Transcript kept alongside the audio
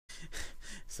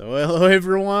So hello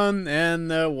everyone, and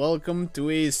welcome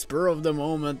to a spur of the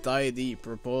moment ID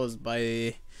proposed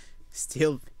by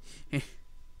Steel.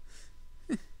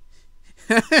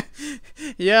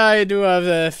 Yeah, I do have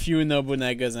a few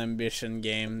Nobunaga's Ambition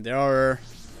game. They are,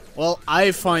 well, I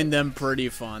find them pretty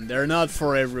fun. They're not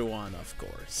for everyone, of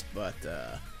course, but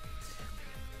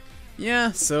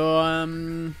yeah. So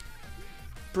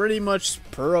pretty much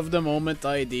spur of the moment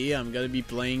ID. I'm gonna be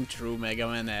playing through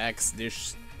Megaman X.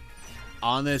 This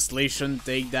honestly shouldn't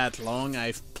take that long.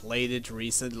 I've played it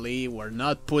recently. We're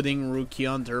not putting Rookie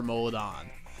Hunter mode on.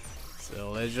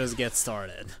 So let's just get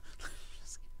started.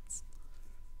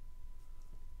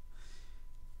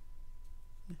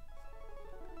 I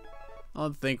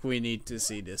don't think we need to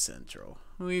see this intro.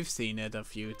 We've seen it a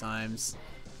few times.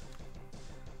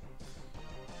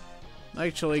 I'm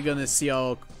actually gonna see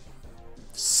how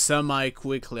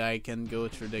semi-quickly I can go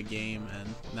through the game,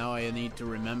 and now I need to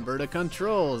remember the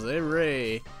controls.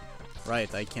 Hooray!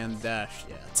 Right, I can't dash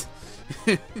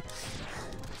yet.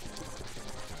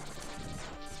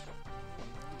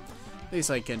 At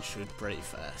least I can shoot pretty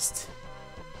fast.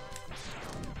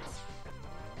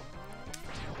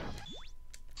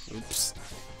 Oops.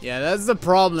 Yeah, that's the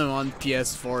problem on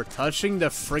PS4. Touching the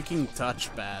freaking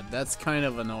touchpad. That's kind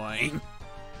of annoying.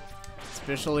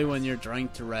 Especially when you're trying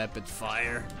to rapid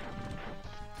fire.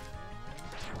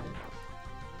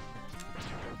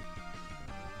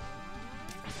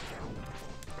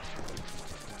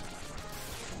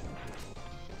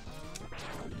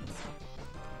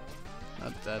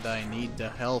 Not that I need the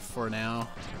health for now,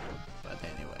 but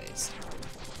anyways.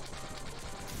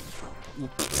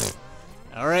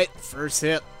 Alright, first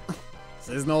hit. This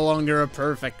is no longer a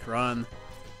perfect run.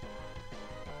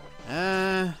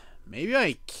 Maybe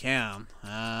I can.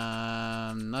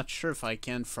 I'm not sure if I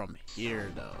can from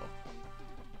here though.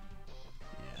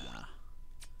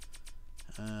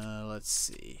 Yeah. Let's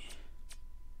see.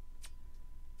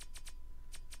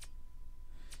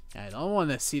 I don't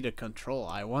want to see the control.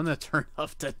 I want to turn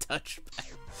off the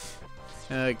touchpad.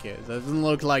 Okay, doesn't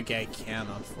look like I can,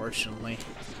 unfortunately.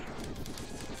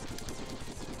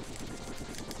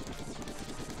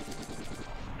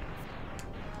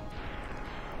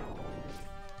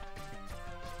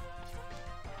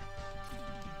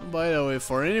 By the way,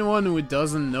 for anyone who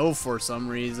doesn't know for some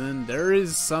reason, there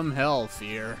is some health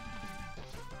here.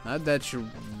 Not that you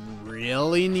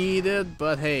really need it,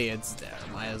 but hey, it's there.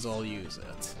 Might as well use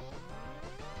it.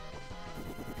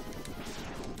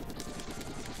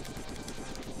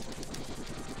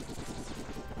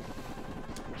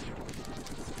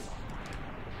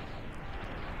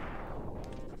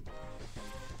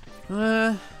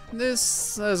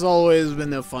 This has always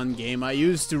been a fun game. I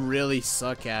used to really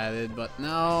suck at it, but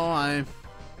now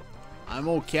I'm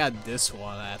okay at this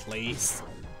one at least.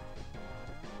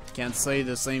 Can't say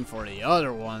the same for the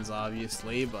other ones,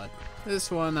 obviously, but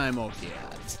this one I'm okay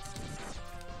at.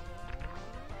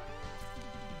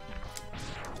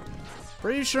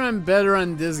 Pretty sure I'm better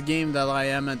in this game than I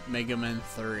am at Mega Man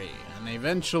 3, and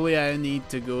eventually I need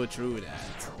to go through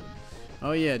that.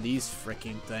 Oh yeah, these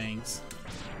freaking things.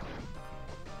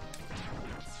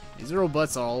 These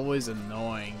robots are always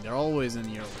annoying. They're always in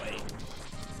your way.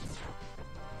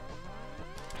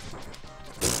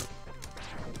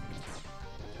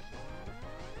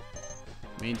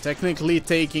 I mean, technically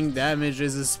taking damage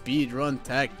is a speedrun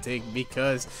tactic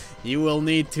because you will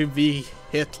need to be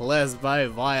hit less by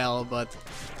Vile, but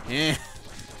eh.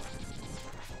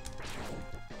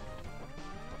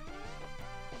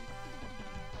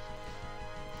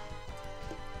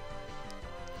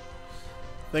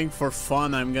 I think for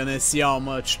fun, I'm gonna see how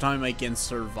much time I can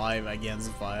survive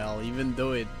against Vile, even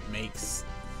though it makes...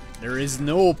 there is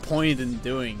no point in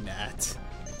doing that.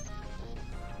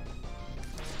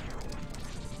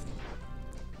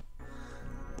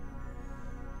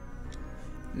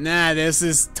 Nah, this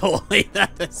is totally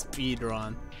not a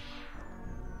speedrun.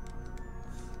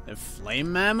 The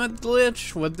Flame Mammoth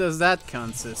glitch? What does that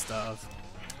consist of?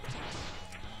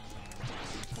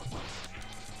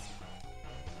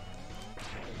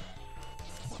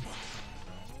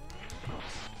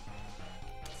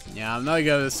 Yeah, I'm not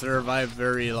gonna survive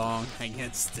very long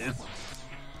against him.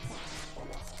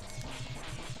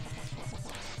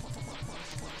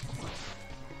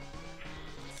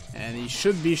 And he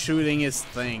should be shooting his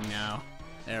thing now.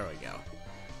 There we go.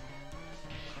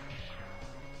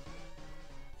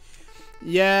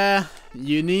 Yeah,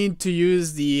 you need to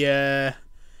use the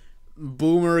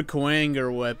Boomer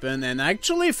Quanger weapon, and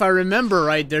actually, if I remember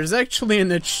right, there's actually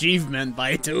an achievement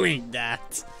by doing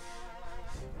that.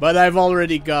 But I've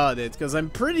already got it, because I'm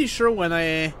pretty sure when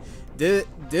I did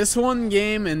this one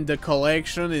game in the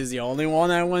collection is the only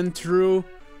one I went through.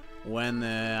 when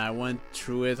I went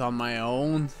through it on my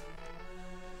own.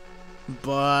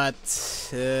 But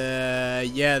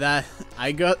yeah,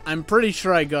 I'm pretty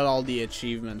sure I got all the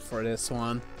achievement for this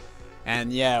one.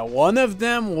 And yeah, one of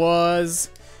them was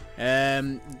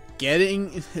cutting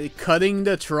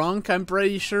the trunk, I'm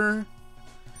pretty sure.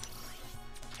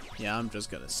 Yeah, I'm just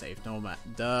gonna save.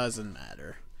 Doesn't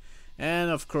matter.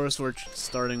 And of course we're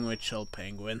starting with Chill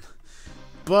Penguin.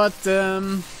 But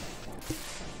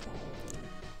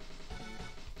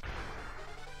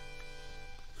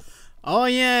oh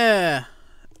yeah,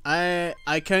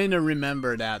 I kind of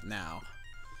remember that now.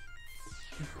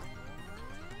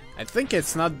 I think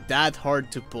it's not that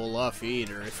hard to pull off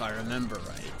either, if I remember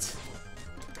right.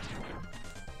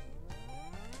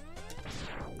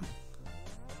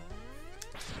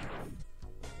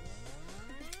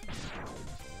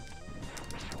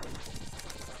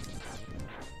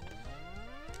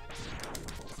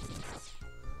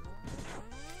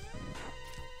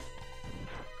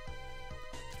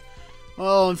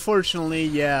 Well, unfortunately,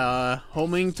 yeah,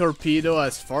 homing torpedo,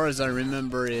 as far as I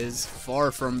remember, is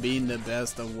far from being the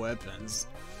best of weapons.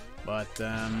 But,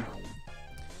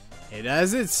 it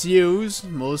has its use,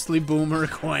 mostly boomer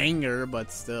quanger,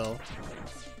 but still.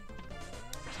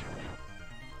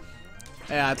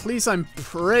 Yeah, at least I'm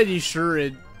pretty sure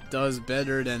it does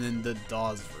better than in the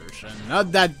DOS version.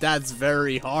 Not that that's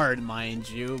very hard, mind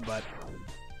you, but...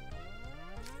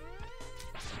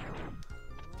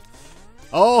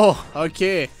 Oh,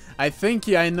 okay. I think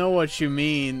I know what you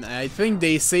mean. I think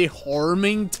they say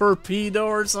homing torpedo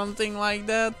or something like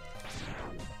that.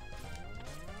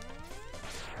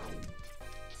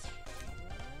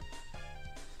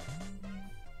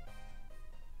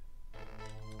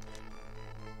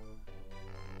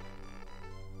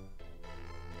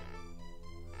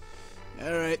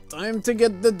 Alright, time to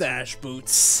get the dash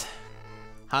boots.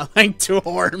 I like to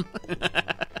horn.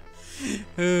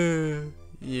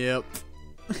 Yep.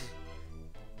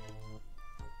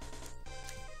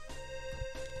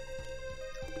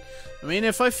 I mean,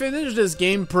 if I finish this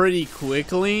game pretty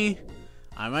quickly,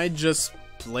 I might just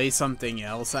play something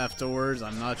else afterwards.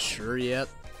 I'm not sure yet.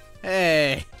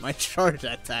 Hey, my charge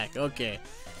attack. Okay.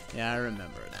 Yeah, I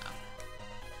remember now.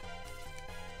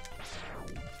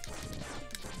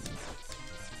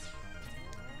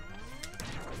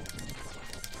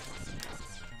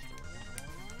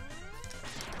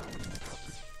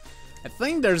 I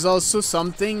think there's also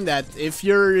something that if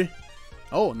you're...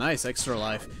 Oh, nice, extra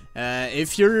life.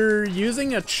 If you're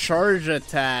using a charge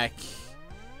attack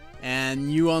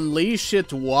and you unleash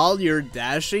it while you're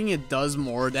dashing, it does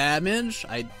more damage.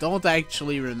 I don't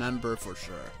actually remember for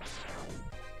sure.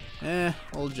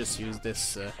 I'll just use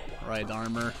this right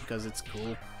armor because it's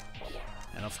cool.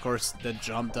 And of course the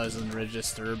jump doesn't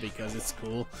register because it's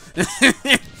cool.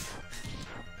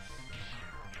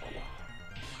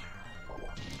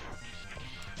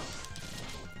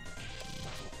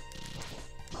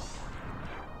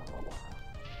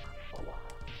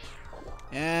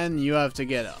 And you have to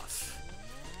get off.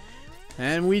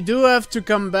 And we do have to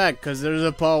come back because there's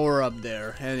a power up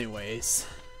there. Anyways.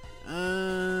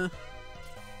 Yeah,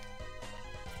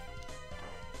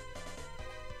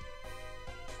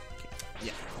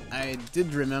 I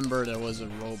did remember there was a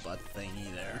robot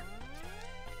thingy there.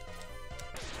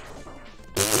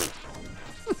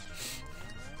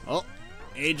 Oh,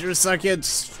 Major Suckhead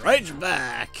strikes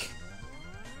back.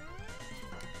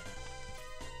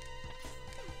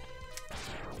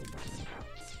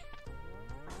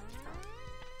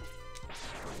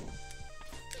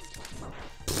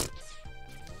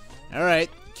 Alright,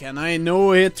 can I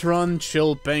no-hit run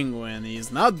Chill Penguin? He's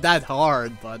not that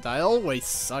hard, but I always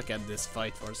suck at this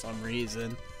fight for some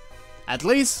reason. At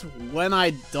least when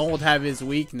I don't have his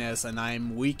weakness and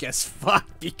I'm weak as fuck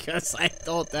because I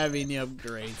don't have any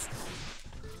upgrades.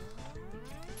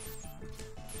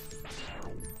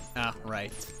 Ah,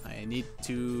 right. I need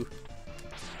to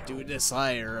do this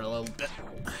higher a little bit.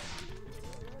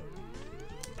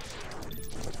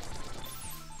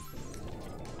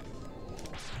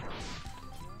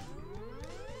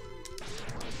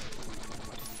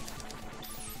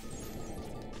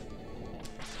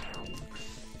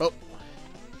 Oh,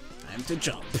 time to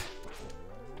jump.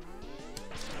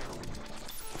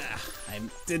 Ah, I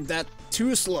did that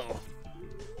too slow.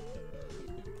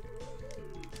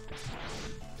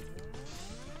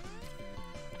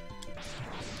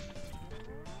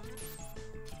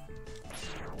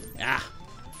 Ah.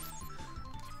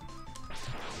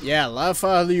 Yeah, laugh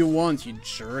all you want, you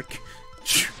jerk.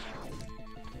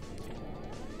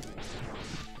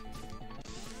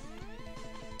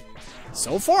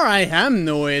 So far, I am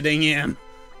no-hitting him.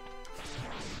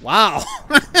 Wow.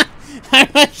 I'm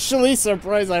actually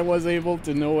surprised I was able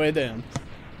to know it in.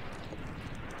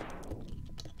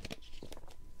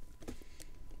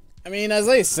 I mean, as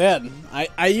I said,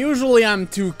 I usually am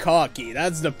too cocky,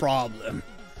 that's the problem.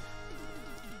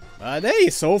 But hey,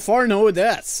 so far no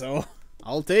deaths, so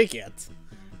I'll take it.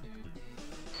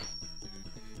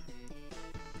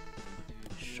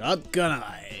 Shotgun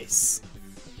ice.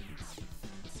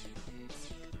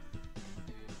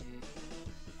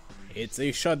 It's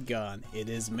a shotgun. It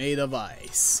is made of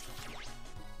ice.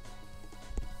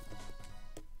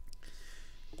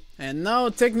 And now,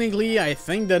 technically, I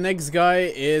think the next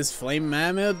guy is Flame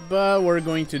Mammoth, but we're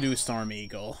going to do Storm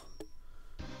Eagle.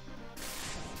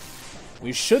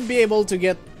 We should be able to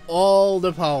get all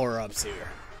the power-ups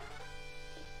here.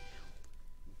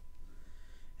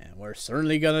 And we're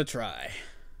certainly gonna try.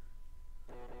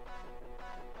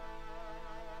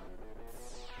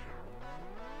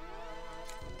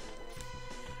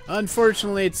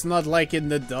 Unfortunately, it's not like in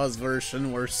the DOS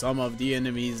version where some of the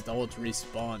enemies don't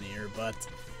respawn here, but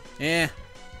this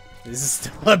is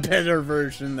still a better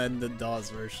version than the DOS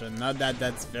version. Not that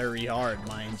that's very hard,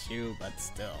 mind you, but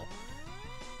still.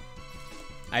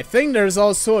 I think there's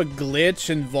also a glitch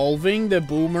involving the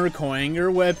Boomer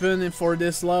Coanger weapon for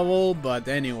this level, but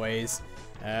anyways,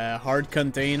 hard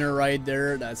container right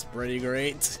there, that's pretty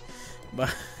great.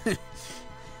 But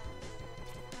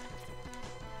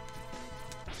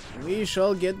we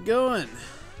shall get going.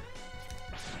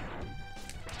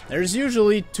 There's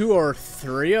usually 2 or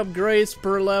 3 upgrades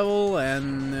per level,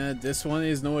 and this one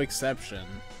is no exception.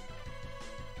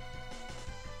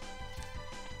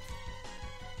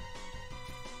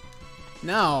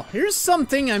 Now, here's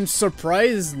something I'm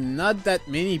surprised not that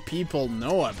many people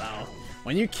know about.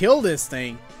 When you kill this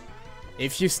thing,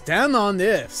 if you stand on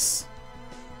this,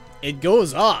 it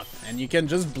goes up, and you can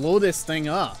just blow this thing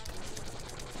up.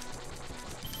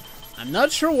 I'm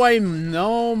not sure why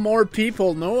no more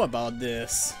people know about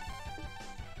this,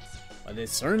 but it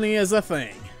certainly is a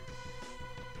thing.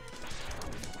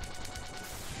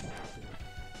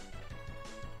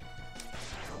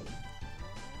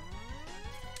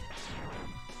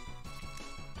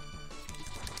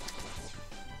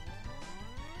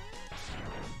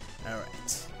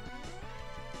 Alright.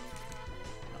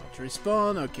 Not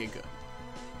respawn, okay, good.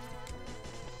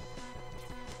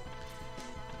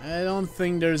 I don't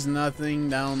think there's nothing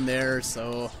down there,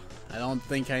 so I don't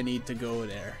think I need to go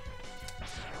there.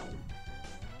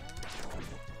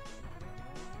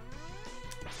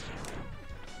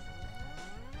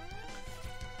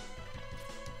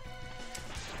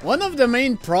 One of the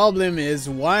main problem is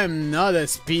why I'm not a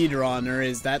speedrunner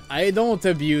is that I don't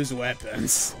abuse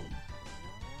weapons.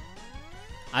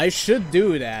 I should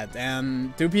do that,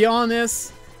 and to be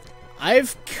honest,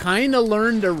 I've kinda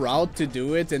learned the route to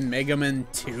do it in Megaman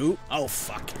 2. Oh,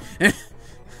 fuck.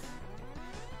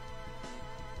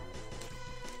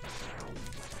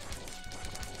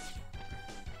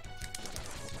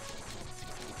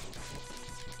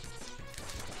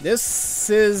 This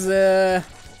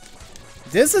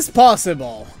is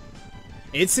possible.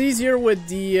 It's easier with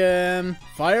the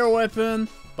fire weapon,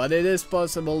 but it is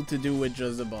possible to do with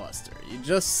just the Buster. You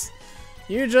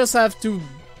just have to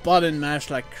button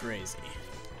mash like crazy.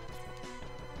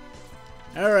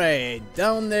 Alright,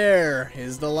 down there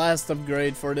is the last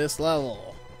upgrade for this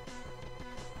level.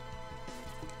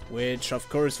 Which, of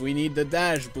course, we need the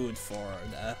dash boot for.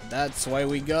 That's why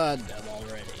we got them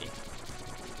already.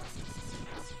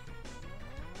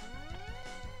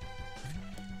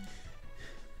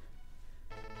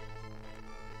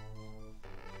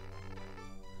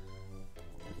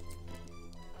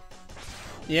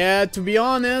 Yeah, to be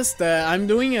honest, I'm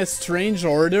doing a strange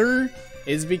order.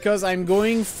 It's because I'm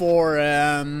going for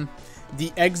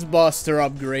the X-Buster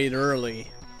upgrade early.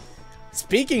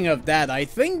 Speaking of that, I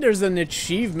think there's an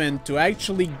achievement to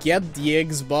actually get the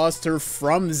X-Buster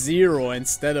from 0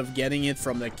 instead of getting it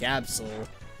from the capsule.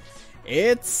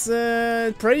 It's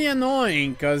pretty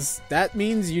annoying, because that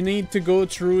means you need to go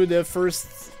through the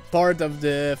first part of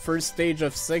the first stage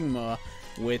of Sigma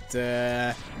with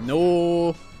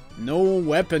no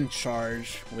weapon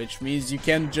charge, which means you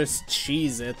can just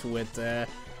cheese it with a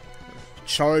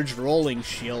charged rolling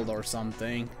shield or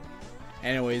something.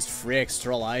 Anyways, free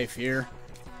extra life here.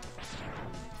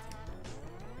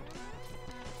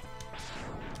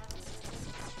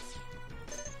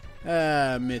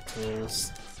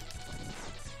 Metals.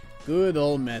 Good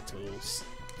old metals.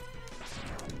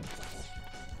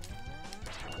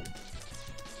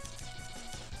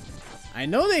 I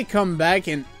know they come back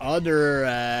in other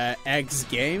X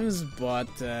games, but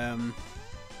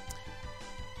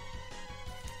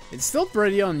it's still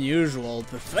pretty unusual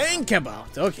to think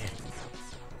about. Okay.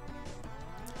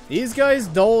 These guys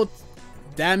don't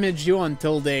damage you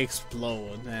until they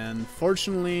explode, and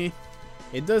fortunately,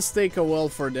 it does take a while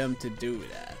for them to do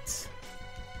that.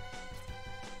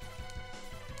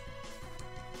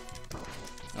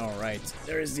 Alright,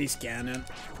 there's this cannon.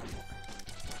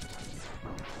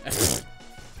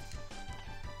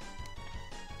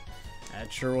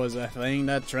 That sure was a thing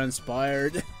that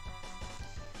transpired.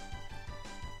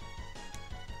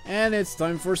 And it's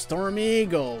time for Storm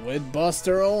Eagle with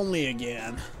Buster only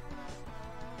again.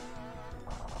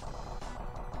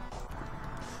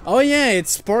 Oh yeah,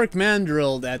 it's Spark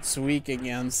Mandrill that's weak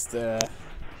against Oh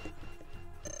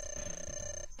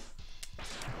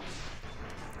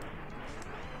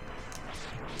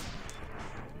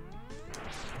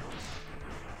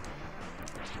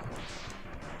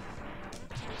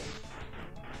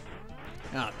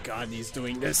god, he's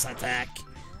doing this attack.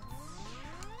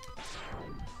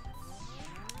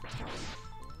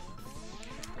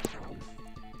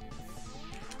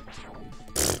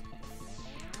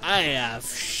 I have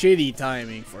shitty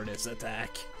timing for this attack.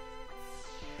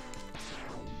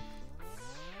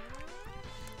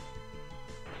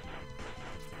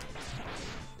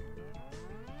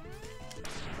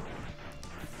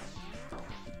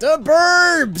 The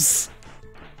Burbs!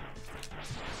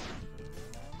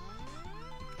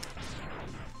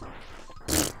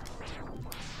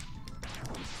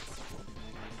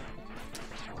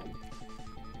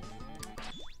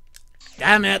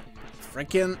 Damn it!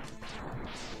 Frickin'.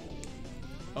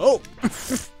 Oh!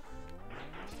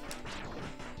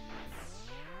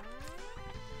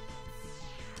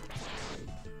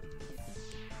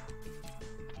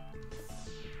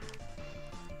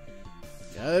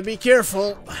 Gotta be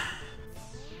careful.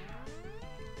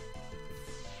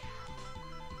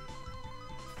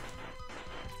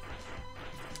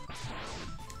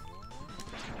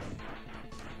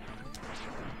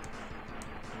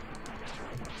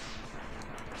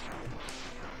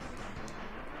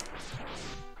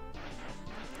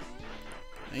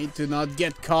 Need to not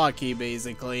get cocky,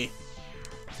 basically.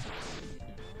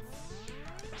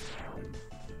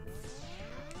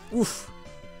 Oof.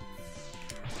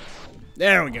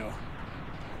 There we go.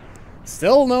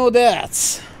 Still no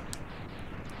deaths.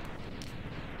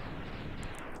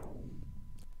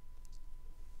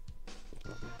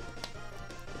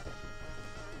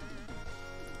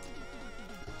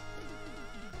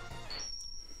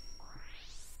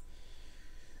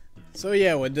 So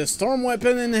yeah, with the storm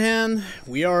weapon in hand,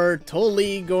 we are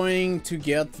totally going to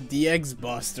get the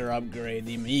X-Buster upgrade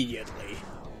immediately.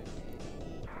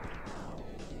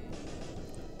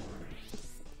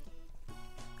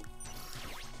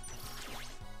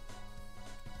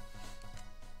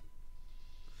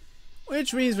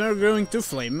 Which means we're going to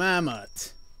Flame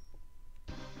Mammoth.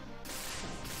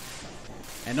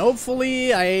 And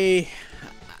hopefully I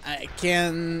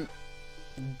can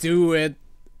do it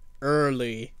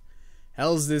early.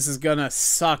 Else this is gonna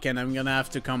suck and I'm gonna have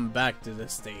to come back to the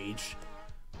stage.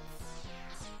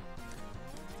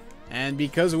 And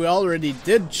because we already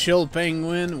did Chill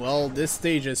Penguin, well, this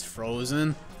stage is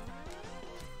frozen.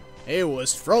 It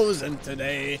was frozen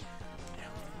today.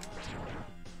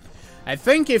 I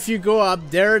think if you go up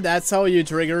there, that's how you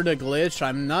trigger the glitch.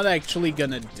 I'm not actually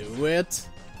gonna do it,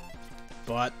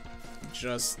 but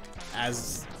just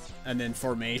as an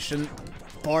information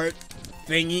part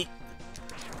thingy.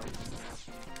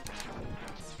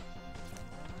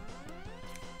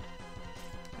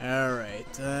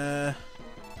 Alright, yeah,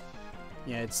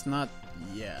 it's not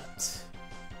yet.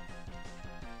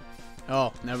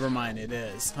 Oh, never mind, it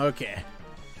is. Okay.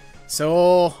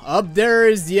 So, up there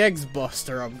is the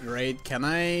X-Buster upgrade. Can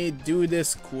I do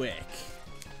this quick?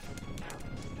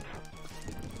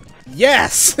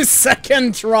 Yes!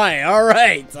 Second try!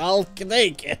 Alright, I'll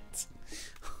take it.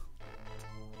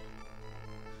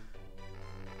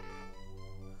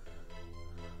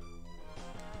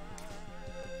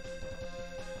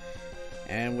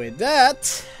 And with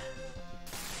that,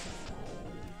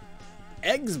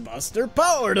 X-Buster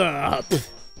powered up!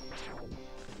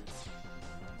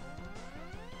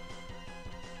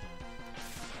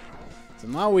 So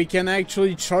now we can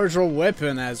actually charge our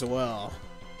weapon as well.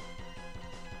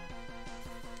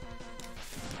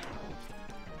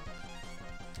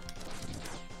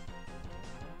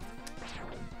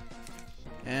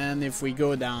 And if we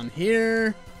go down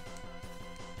here,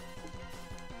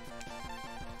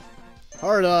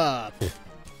 hard up.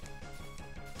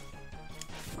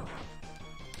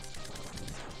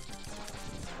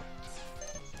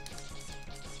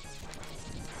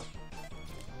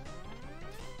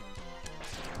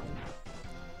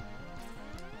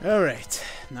 Alright,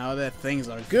 now that things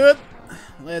are good,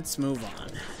 let's move on.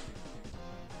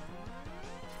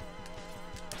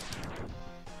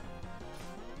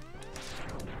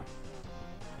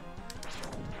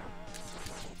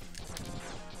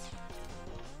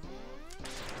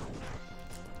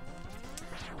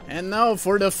 And now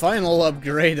for the final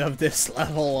upgrade of this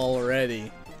level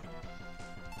already.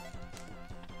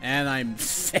 And I'm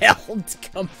failed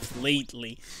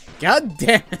completely. God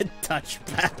damn it,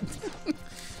 touchpad.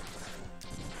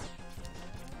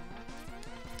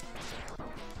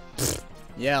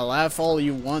 Yeah, laugh all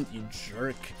you want, you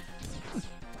jerk.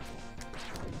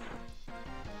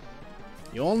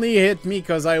 You only hit me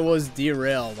because I was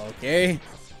derailed, okay?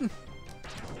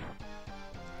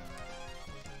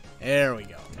 There we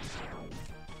go.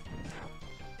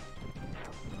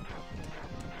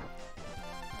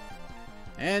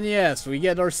 And yes, we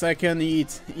get our second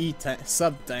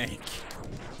sub-tank.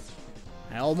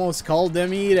 I almost called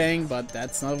them E-tank, but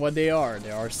that's not what they are.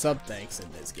 They are sub-tanks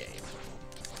in this game.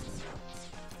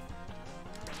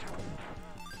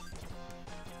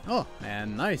 Oh,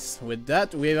 and nice. With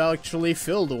that, we've actually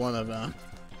filled one of them.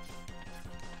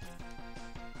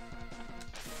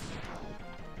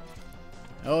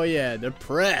 Oh yeah, the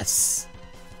press.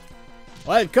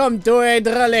 Welcome to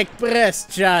Hydraulic Press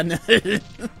channel.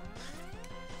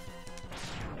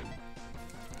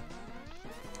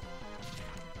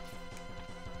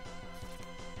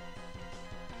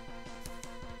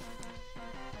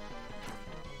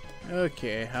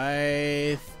 Okay,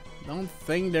 I don't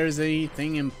think there's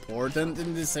anything important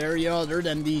in this area other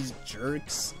than these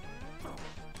jerks.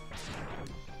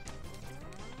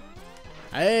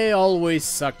 I always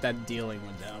sucked at dealing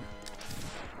with them.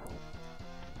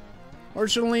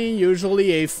 Fortunately,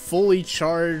 usually a fully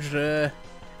charged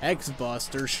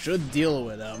X-Buster should deal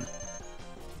with them.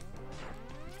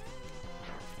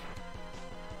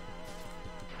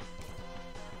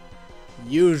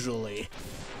 Usually.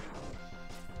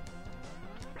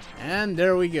 And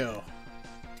there we go.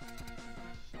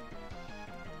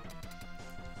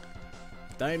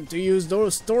 Time to use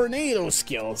those tornado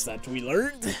skills that we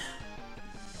learned.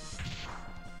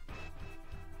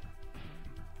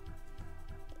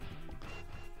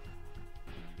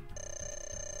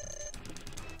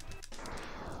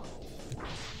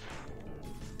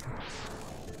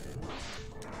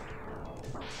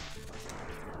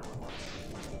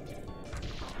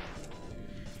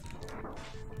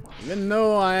 Even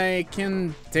though I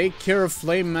can take care of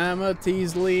Flame Mammoth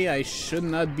easily, I should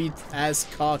not be as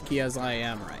cocky as I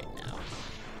am right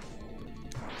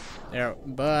now.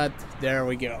 But there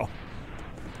we go.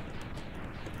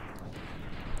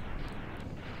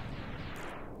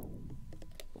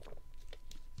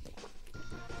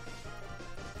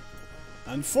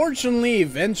 Unfortunately,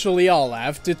 eventually I'll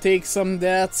have to take some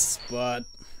deaths, but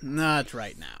not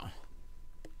right now.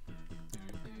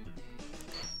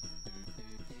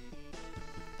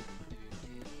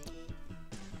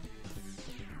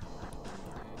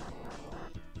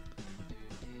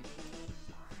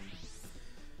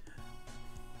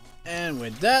 And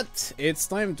with that, it's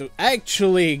time to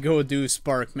actually go do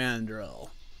Spark Mandrill.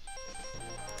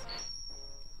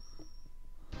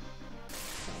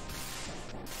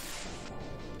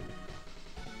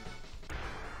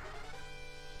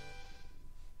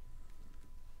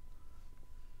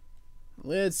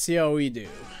 Let's see how we do.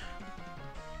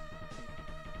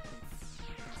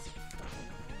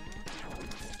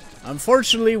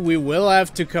 Unfortunately, we will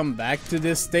have to come back to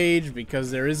this stage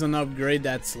because there is an upgrade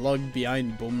that's locked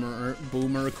behind Boomer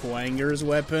Quanger's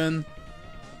weapon.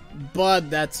 But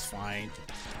that's fine.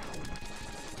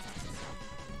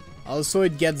 Also,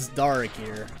 it gets dark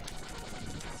here.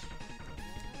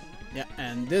 Yeah,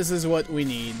 and this is what we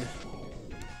need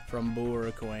from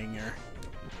Boomer Quanger.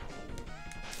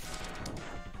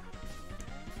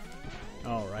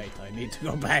 Alright, I need to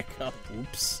go back up.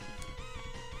 Oops.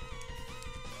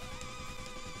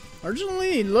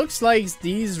 Originally, it looks like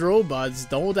these robots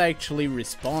don't actually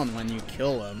respawn when you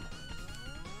kill them.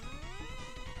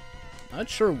 Not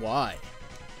sure why.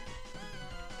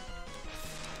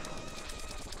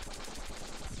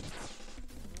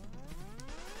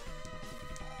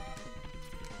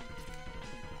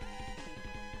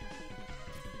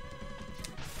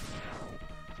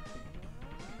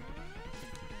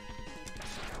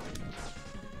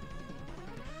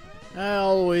 I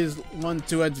always want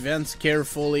to advance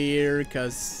carefully here,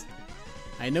 because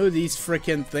I know these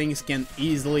frickin' things can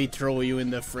easily throw you in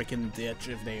the frickin' ditch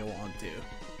if they want to.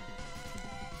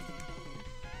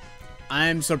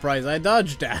 I'm surprised I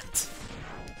dodged that.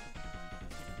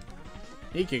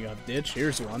 Speaking of ditch,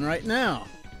 here's one right now.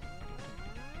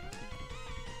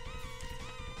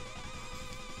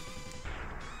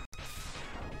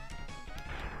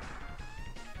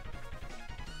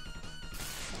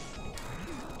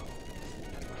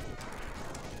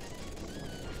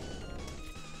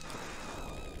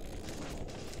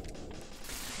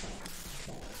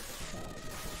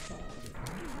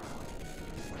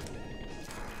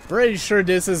 Pretty sure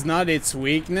this is not its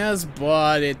weakness,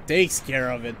 but it takes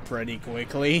care of it pretty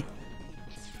quickly.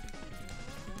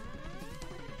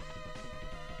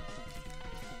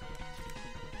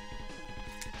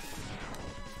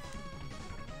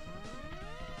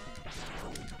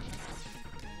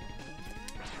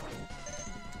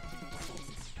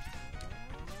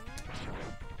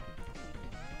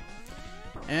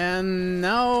 And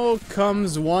now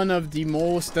comes one of the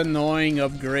most annoying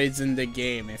upgrades in the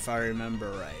game, if I remember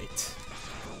right.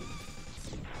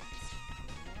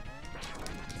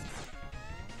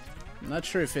 I'm not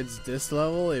sure if it's this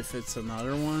level, if it's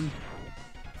another one.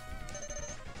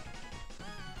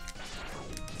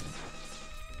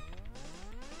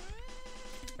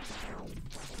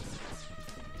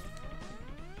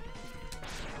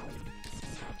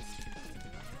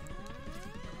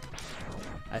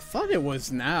 I thought it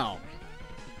was now.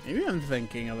 Maybe I'm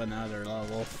thinking of another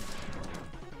level.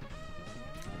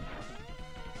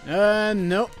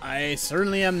 No, I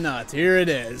certainly am not. Here it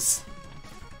is.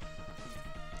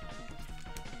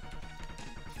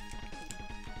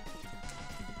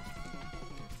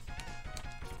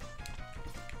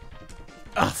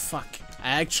 Oh, fuck.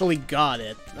 I actually got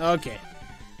it. Okay.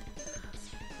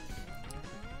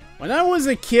 When I was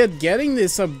a kid, getting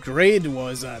this upgrade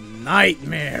was a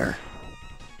nightmare.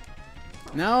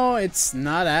 Now it's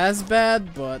not as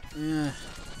bad, but I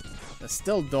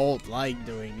still don't like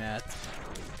doing that.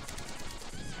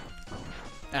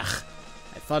 Ugh,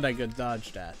 I thought I could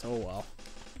dodge that. Oh well.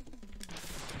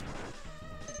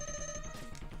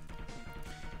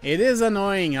 It is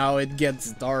annoying how it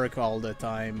gets dark all the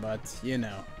time, but you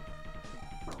know.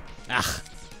 Ugh.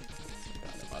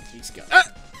 Forgot about these guys.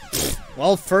 Ah!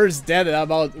 Well, first dead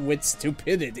about with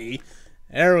stupidity.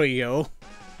 There we go.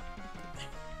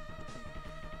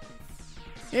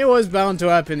 It was bound to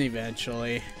happen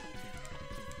eventually.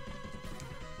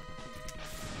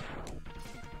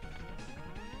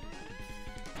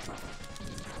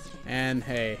 And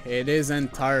hey, it is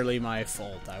entirely my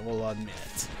fault, I will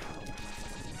admit.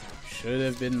 Should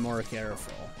have been more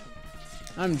careful.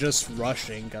 I'm just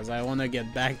rushing because I want to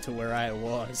get back to where I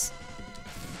was.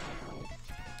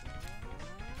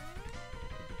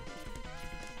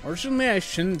 Fortunately, I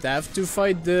shouldn't have to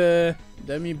fight the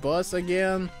demi-boss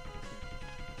again.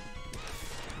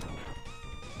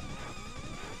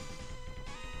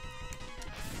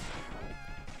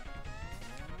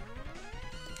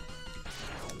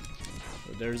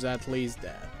 There's at least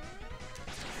that.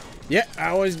 Yeah,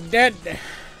 I was dead.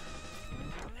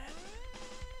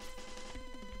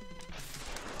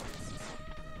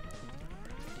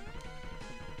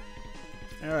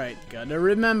 Alright, gotta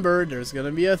remember, there's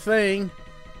gonna be a thing.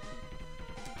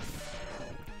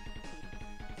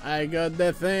 I got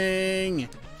the thing.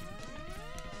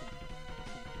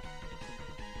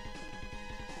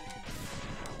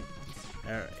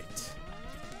 Alright.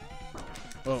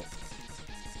 Oh.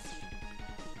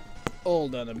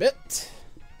 Hold on a bit.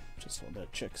 Just want to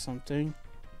check something.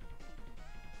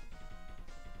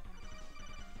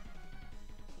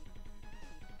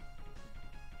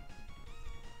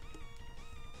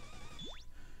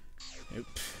 Nope.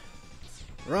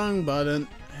 Wrong button.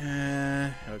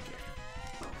 Okay.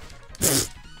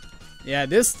 Yeah,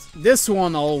 this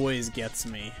one always gets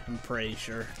me, I'm pretty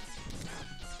sure.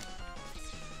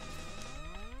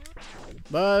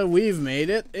 But we've made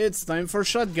it. It's time for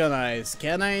Shotgun Eyes.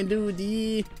 Can I do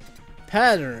the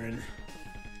pattern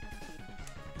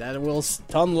that will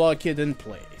stun lock it in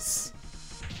place?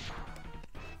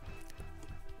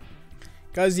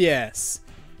 Cause yes,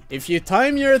 if you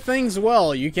time your things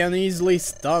well, you can easily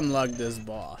stun lock this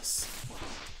boss.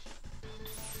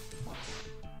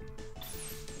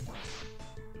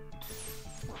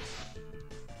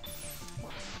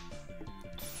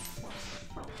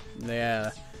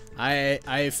 Yeah.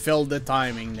 I filled the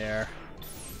timing there.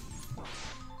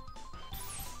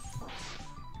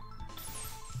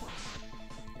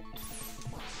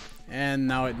 And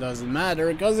now it doesn't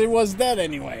matter because it was dead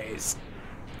anyways.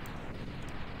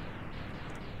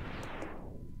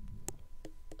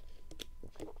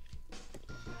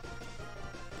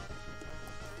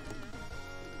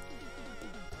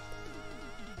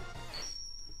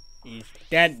 He's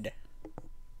dead.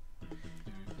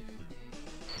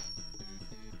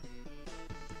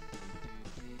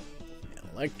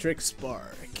 Electric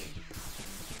Spark.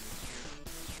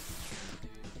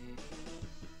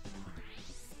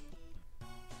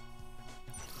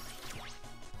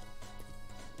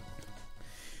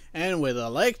 And with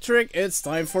electric, it's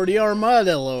time for the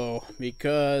Armadillo,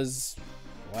 because,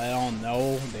 well, I don't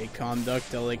know, they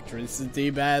conduct electricity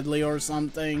badly or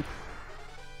something.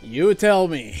 You tell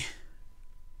me.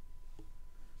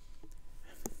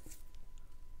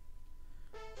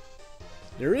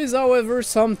 There is, however,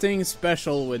 something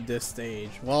special with this stage.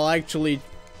 Well, actually,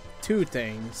 two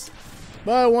things.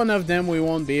 But one of them we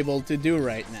won't be able to do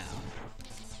right now.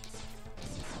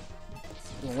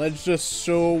 Well, let's just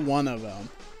show one of them.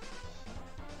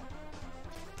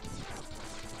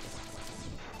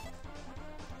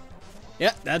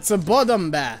 Yeah, that's a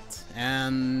bottom bat.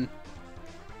 And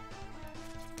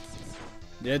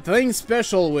the thing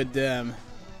special with them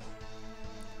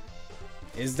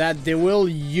is that they will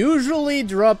usually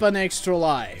drop an extra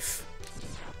life.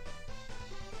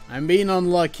 I'm being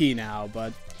unlucky now,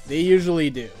 but they usually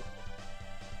do.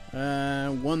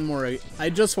 One more. I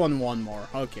just want one more.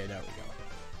 Okay, there we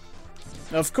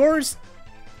go. Of course,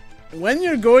 when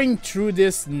you're going through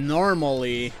this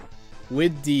normally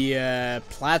with the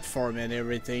platform and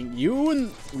everything,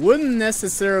 you wouldn't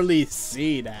necessarily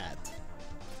see that.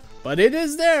 But it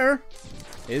is there.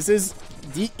 This is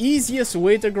the easiest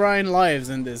way to grind lives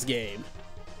in this game,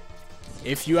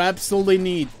 if you absolutely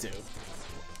need to.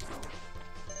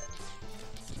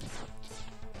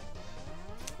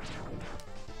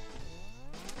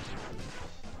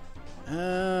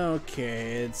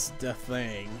 Okay, it's the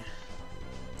thing.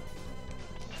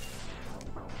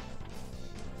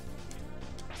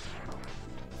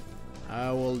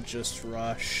 I will just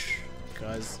rush,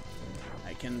 because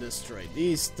I can destroy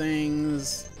these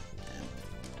things.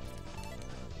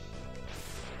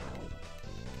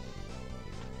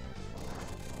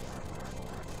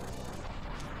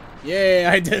 Yay,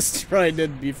 I destroyed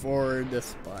it before the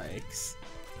spikes.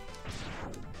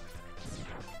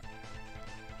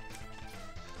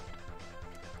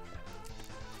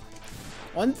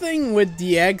 One thing with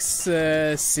the X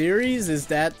series is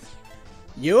that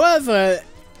you have a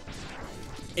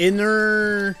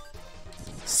inner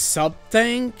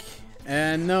sub-tank.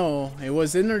 No, it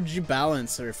was energy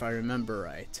balancer if I remember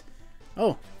right.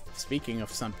 Oh, speaking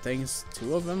of some things,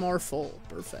 two of them are full.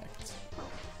 Perfect.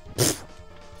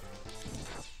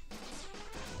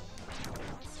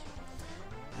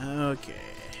 Okay.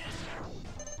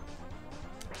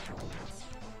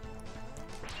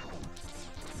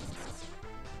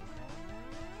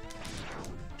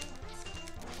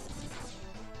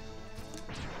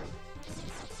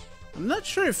 I'm not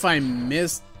sure if I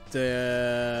missed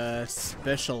the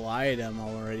special item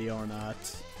already or not.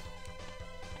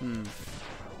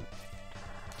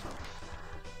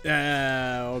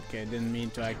 Okay, didn't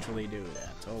mean to actually do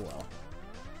that. Oh well.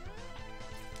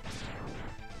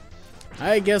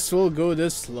 I guess we'll go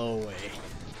the slow way.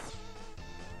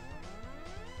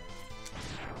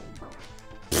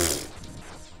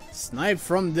 Snipe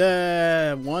from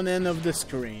the one end of the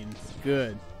screen.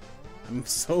 Good. I'm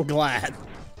so glad.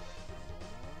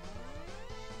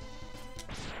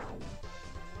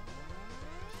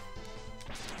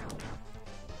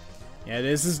 Yeah,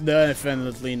 this is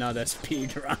definitely not a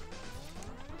speedrun.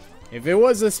 If it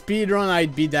was a speedrun,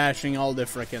 I'd be dashing all the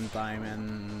frickin' time,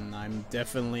 and I'm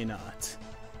definitely not.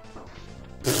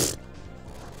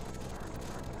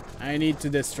 I need to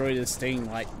destroy this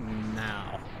thing, like,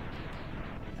 now.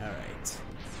 Alright.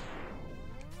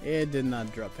 It did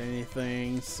not drop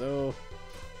anything, so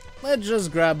let's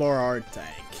just grab our hard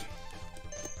tank.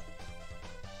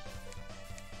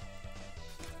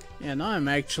 Yeah, now I'm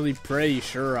actually pretty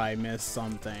sure I missed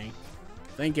something.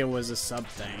 I think it was a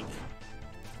sub-tank.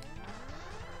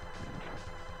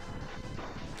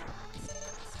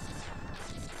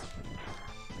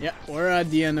 Yeah, we're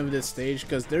at the end of this stage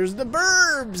because there's the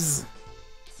burbs!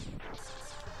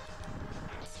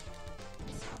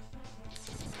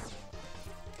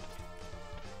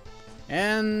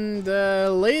 And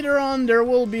later on there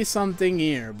will be something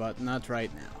here, but not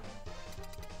right now.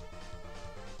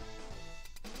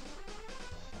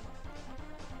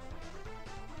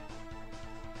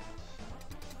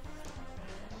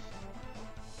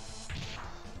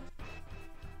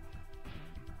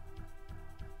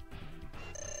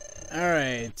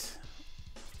 Alright.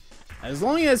 As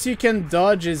long as you can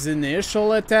dodge his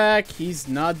initial attack, he's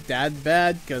not that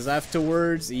bad, because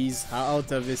afterwards he's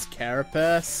out of his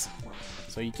carapace.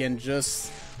 So you can just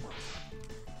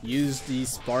use the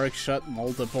spark shot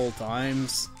multiple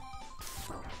times.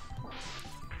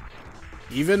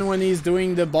 Even when he's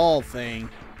doing the ball thing.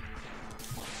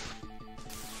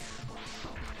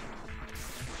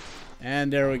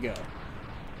 And there we go.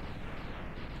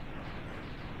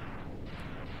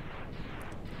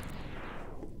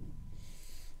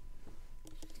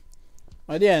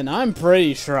 But yeah, I'm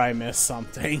pretty sure I missed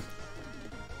something.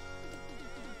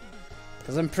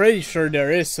 Because I'm pretty sure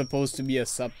there is supposed to be a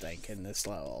sub-tank in this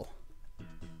level.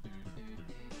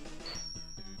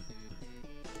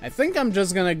 I think I'm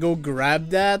just gonna go grab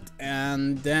that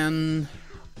and then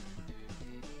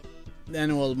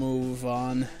then we'll move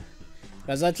on.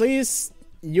 Because at least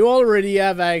you already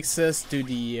have access to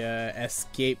the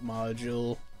escape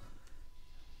module.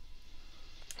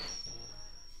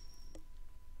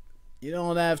 You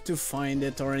don't have to find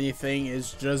it or anything,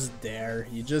 it's just there.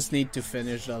 You just need to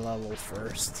finish the level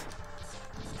first.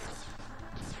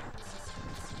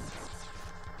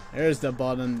 There's the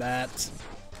button bat.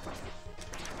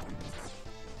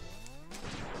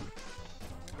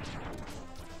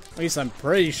 At least I'm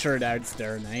pretty sure that's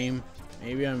their name.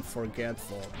 Maybe I'm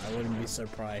forgetful. I wouldn't be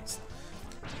surprised.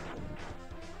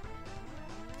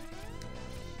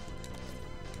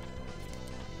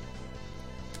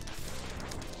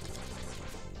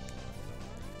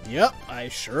 Yep, I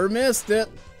sure missed it.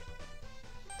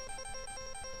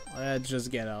 Let's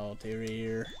just get out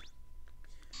here.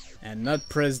 And not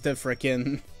press the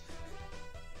frickin'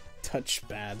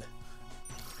 touchpad.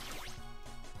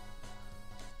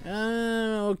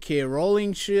 Okay,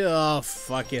 rolling shield. Oh,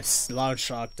 fuck, it's launch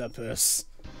octopus.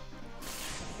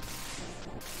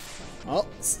 Well,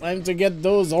 it's time to get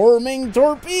those orming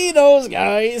torpedoes,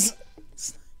 guys.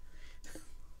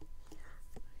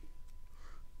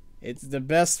 It's the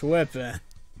best weapon.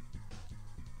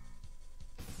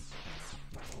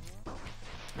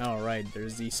 Alright,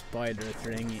 there's these spider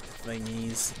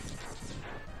thingies.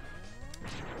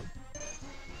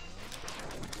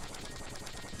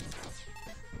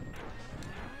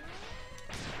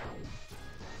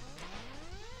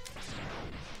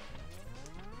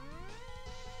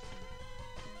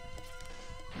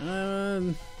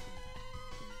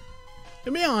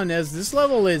 To be honest, this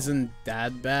level isn't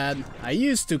that bad. I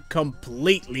used to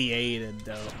completely hate it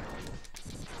though.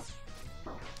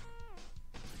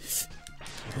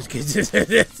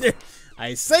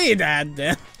 I say that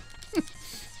then.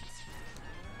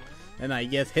 And I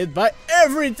get hit by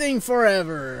everything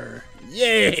forever.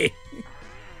 Yay!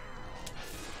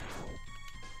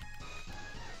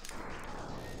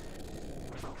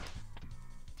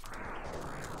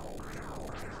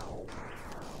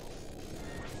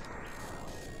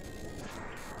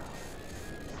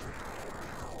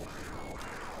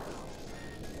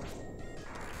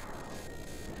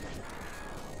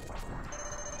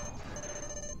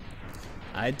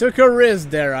 I took a risk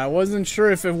there. I wasn't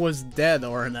sure if it was dead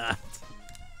or not.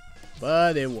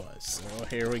 But it was. So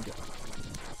here we go.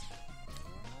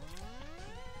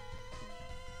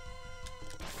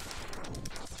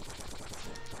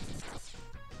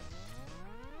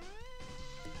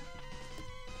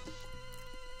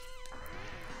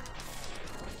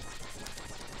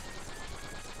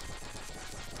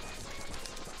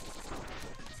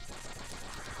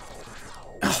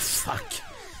 Oh, fuck.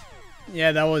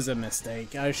 Yeah, that was a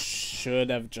mistake. I should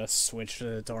have just switched to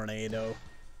the tornado.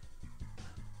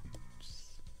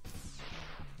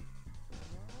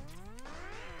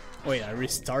 Wait, I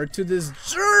restart to this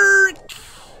jerk?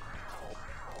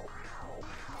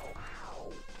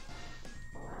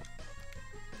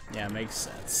 Yeah, makes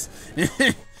sense.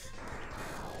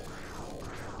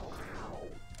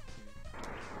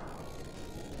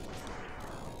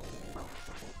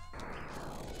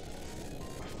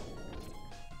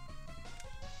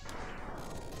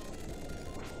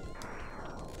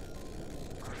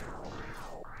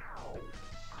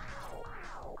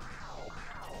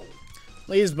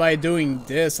 At least by doing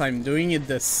this, I'm doing it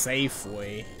the safe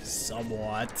way,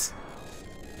 somewhat.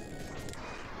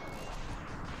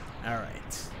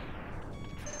 Alright.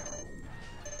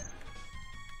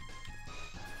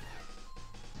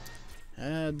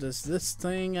 Does this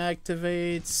thing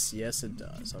activate? Yes, it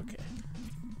does. Okay.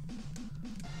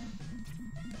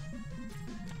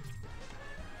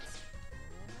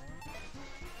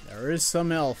 There is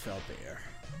some elf up here.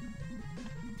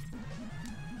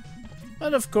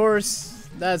 But of course,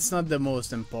 that's not the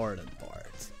most important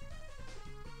part.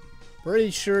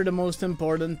 Pretty sure the most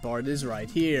important part is right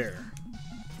here.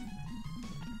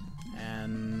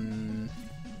 And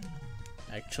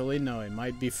actually, no, it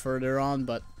might be further on,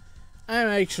 but I'm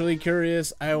actually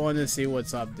curious. I want to see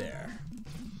what's up there.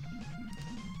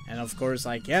 And of course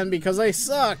I can because I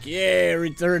suck! Yay,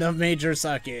 return of major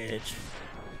suckage!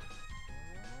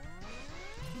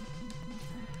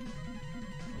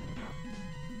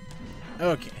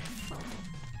 Okay.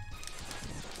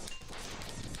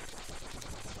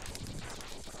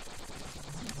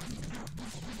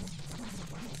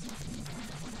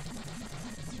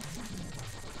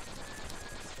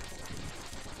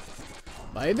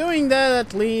 By doing that,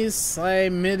 at least, I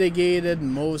mitigated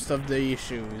most of the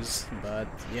issues, but,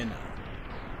 you know.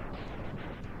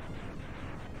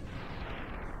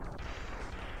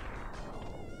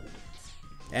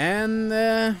 And,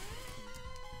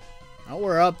 Now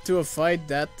we're up to a fight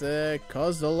that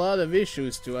caused a lot of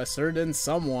issues to a certain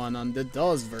someone on the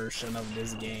DOS version of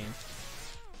this game.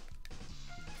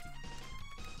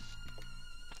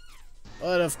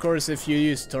 But of course, if you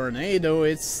use Tornado,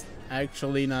 it's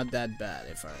actually not that bad,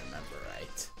 if I remember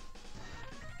right.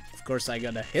 Of course, I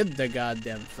gotta hit the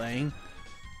goddamn thing.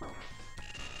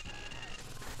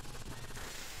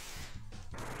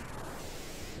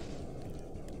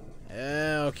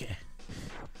 Okay.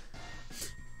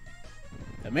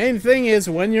 The main thing is,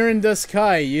 when you're in the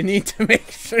sky, you need to make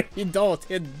sure you don't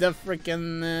hit the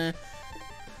frickin'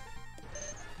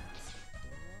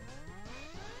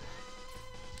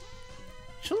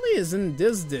 Actually, isn't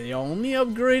this the only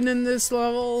upgrade in this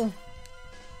level?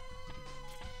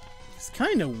 It's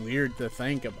kind of weird to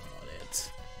think about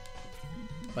it.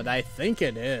 But I think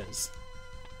it is.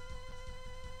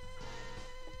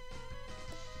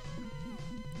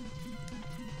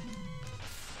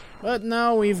 But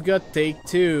now we've got take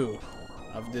 2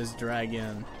 of this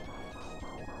dragon.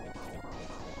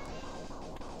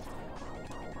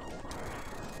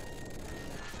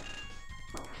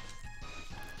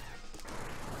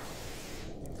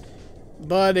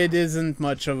 But it isn't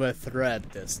much of a threat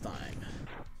this time.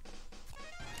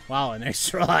 Wow, an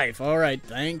extra life. Alright,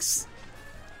 thanks.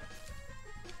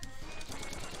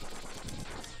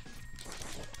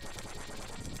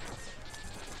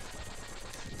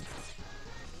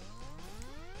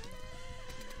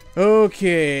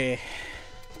 Okay.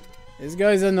 This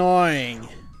guy's annoying.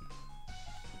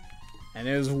 And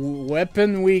his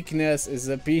weapon weakness is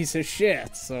a piece of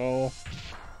shit, so...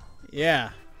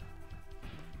 yeah.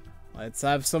 Let's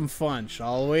have some fun,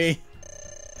 shall we?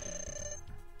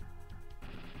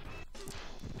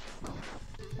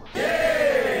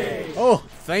 Yay! Oh,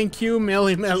 thank you,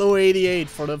 Mellow88,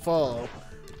 for the follow.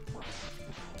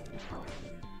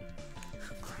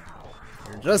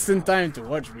 You're just in time to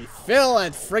watch me fail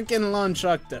at frickin' Lunch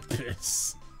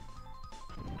Octopus.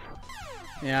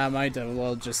 Yeah, I might as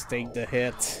well just take the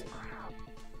hit.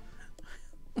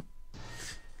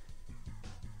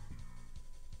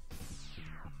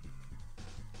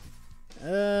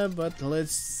 But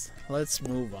let's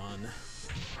move on.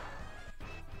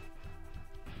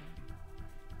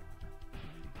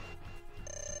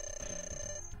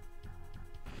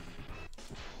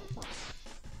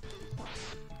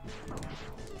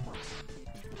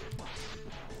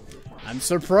 I'm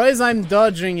surprised I'm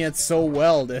dodging it so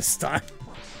well this time.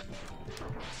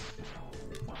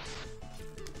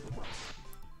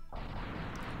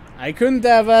 I couldn't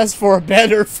have asked for a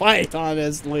better fight,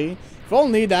 honestly. If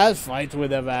only that fight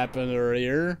would have happened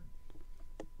earlier.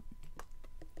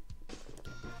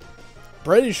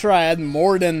 Pretty sure I had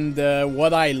more than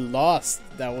what I lost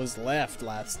that was left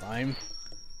last time.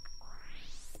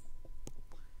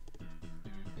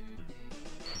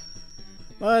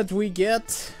 But we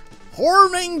get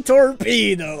Horming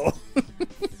Torpedo.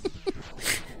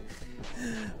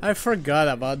 I forgot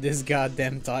about this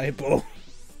goddamn typo.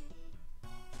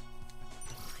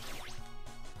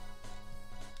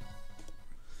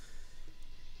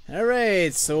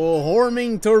 Alright, so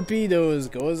Horming Torpedoes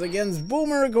goes against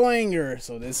Boomer Goinger,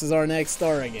 so this is our next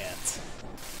target.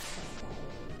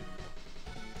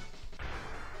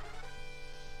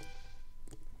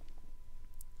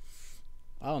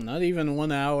 Wow, not even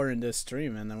 1 hour in this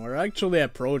stream, and we're actually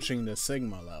approaching the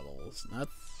Sigma levels. Not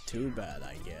too bad,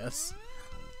 I guess.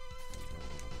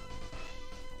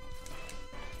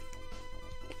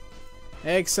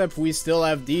 Except we still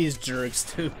have these jerks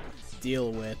to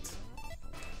deal with.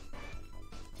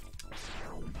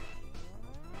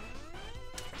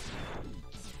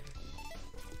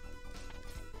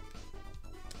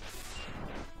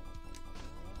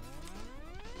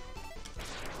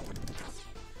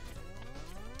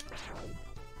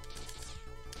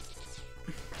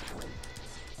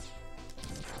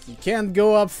 You can't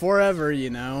go up forever, you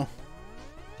know.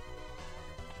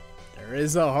 There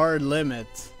is a hard limit.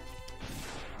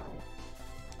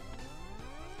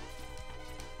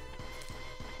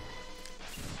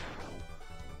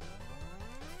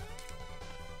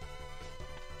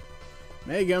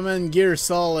 Megaman Gear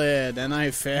Solid, and I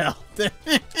failed.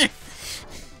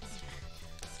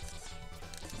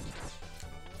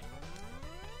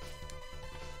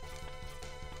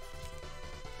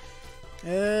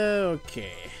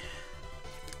 Okay.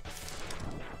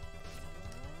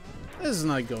 This is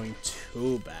not going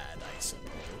too bad, I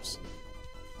suppose.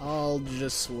 I'll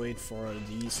just wait for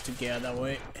these to get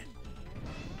away.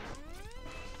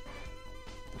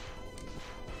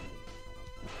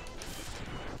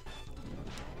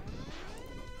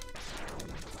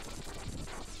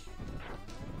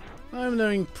 I'm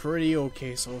doing pretty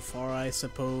okay so far, I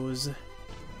suppose.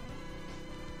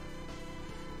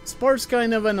 part's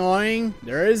kind of annoying.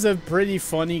 There is a pretty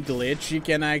funny glitch you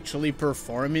can actually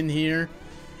perform in here.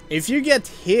 If you get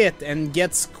hit and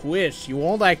get squished, you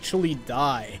won't actually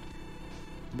die.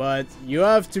 But you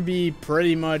have to be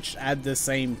pretty much at the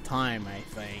same time, I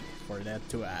think, for that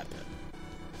to happen.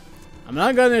 I'm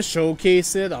not gonna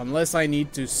showcase it unless I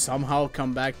need to somehow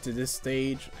come back to this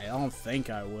stage. I don't think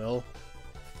I will.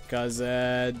 Because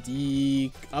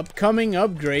the upcoming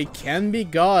upgrade can be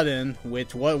gotten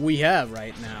with what we have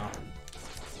right now.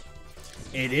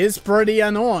 It is pretty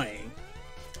annoying.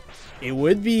 It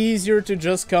would be easier to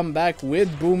just come back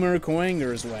with Boomer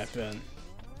Quanger's weapon.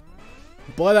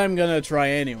 But I'm gonna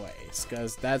try anyways,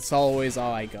 because that's always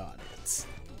how I got it.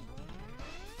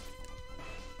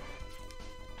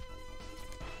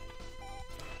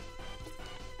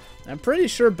 I'm pretty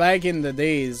sure back in the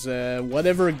days,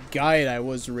 whatever guide I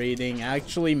was reading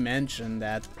actually mentioned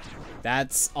that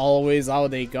that's always how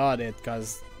they got it,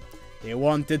 because they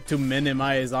wanted to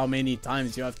minimize how many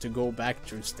times you have to go back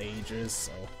through stages,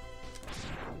 so...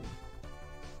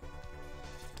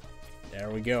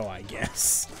 There we go, I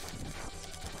guess.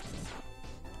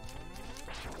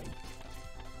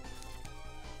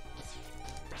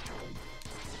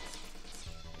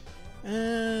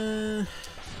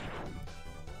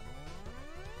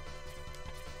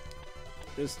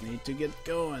 Just need to get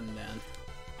going then.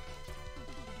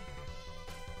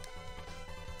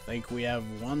 Think we have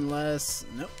one less.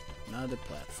 Nope, not a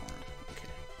platform. Okay.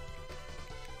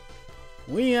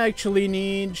 We actually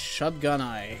need shotgun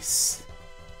ice.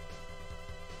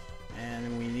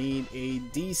 And we need a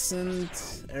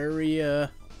decent area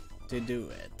to do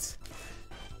it.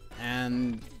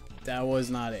 And that was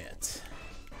not it.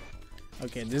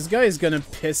 Okay, this guy is gonna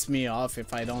piss me off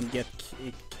if I don't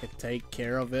take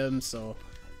care of him, so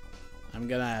I'm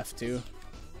gonna have to.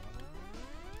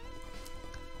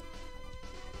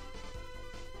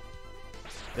 I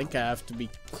think I have to be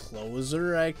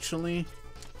closer, actually.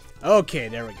 Okay,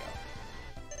 there we go.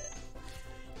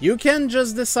 You can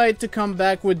just decide to come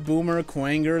back with Boomer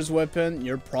Quanger's weapon.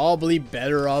 You're probably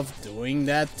better off doing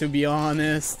that, to be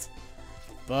honest.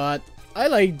 But I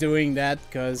like doing that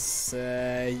because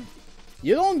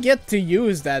you don't get to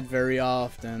use that very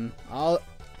often.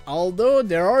 Although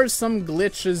there are some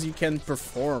glitches you can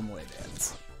perform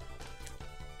with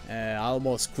it. I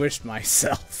almost squished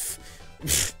myself.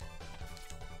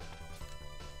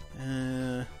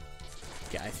 Yeah,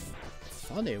 I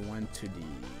thought I went to the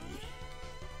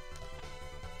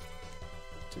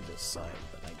side,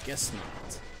 but I guess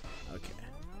not. Okay.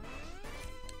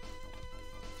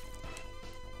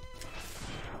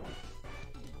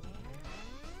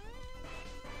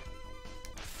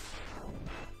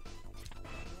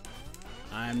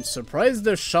 I'm surprised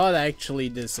the shot actually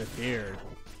disappeared.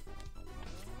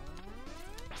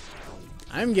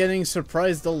 I'm getting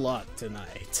surprised a lot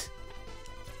tonight.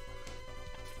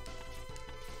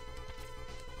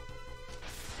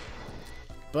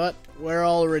 But we're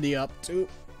already up to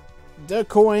the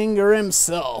Quanger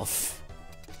himself.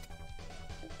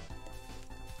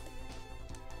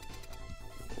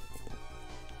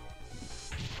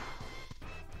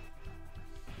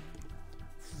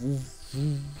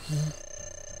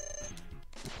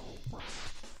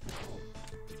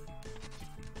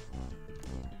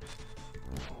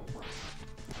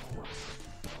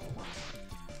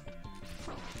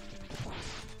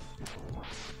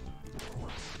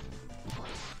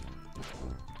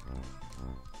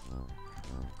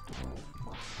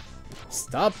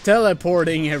 Stop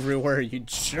teleporting everywhere, you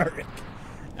jerk.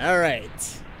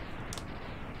 Alright.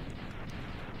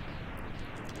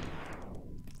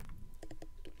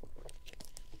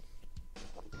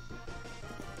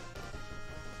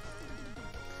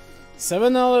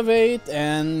 Seven out of 8,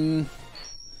 and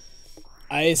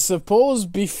I suppose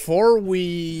before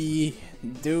we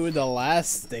do the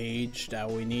last stage that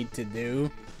we need to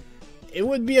do, it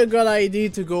would be a good idea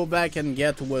to go back and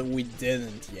get what we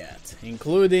didn't yet,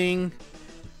 including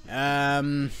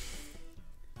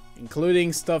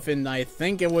stuff in, I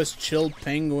think it was Chilled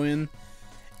Penguin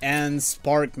and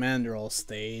Spark Mandrill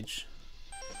stage.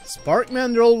 Spark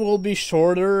Mandrill will be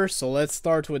shorter, so let's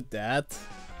start with that.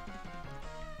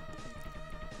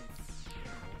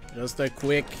 Just a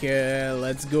quick,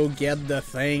 let's go get the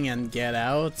thing and get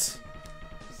out.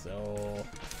 So,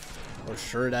 for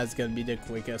sure that's gonna be the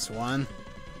quickest one.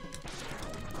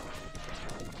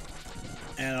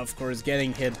 And of course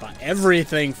getting hit by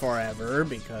everything forever,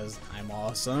 because I'm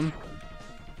awesome.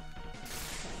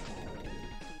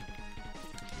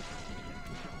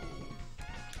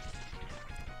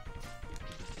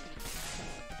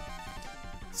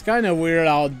 It's kind of weird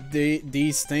how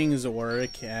these things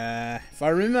work. If I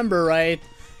remember right,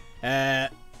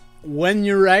 when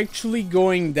you're actually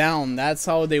going down, that's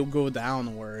how they go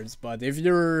downwards. But if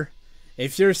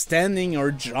you're standing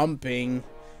or jumping,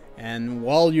 and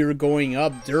while you're going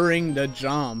up during the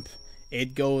jump,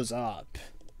 it goes up.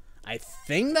 I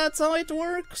think that's how it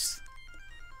works.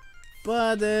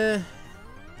 But eh.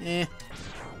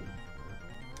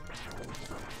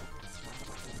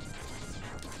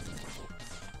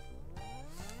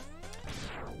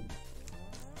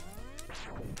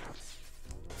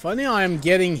 Funny how I'm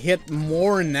getting hit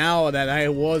more now than I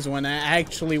was when I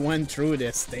actually went through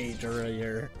this stage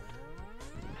earlier.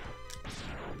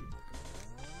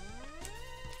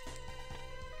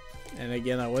 And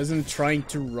again, I wasn't trying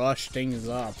to rush things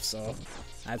up, so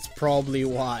that's probably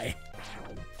why.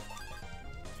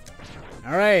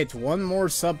 Alright, one more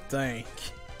sub-tank.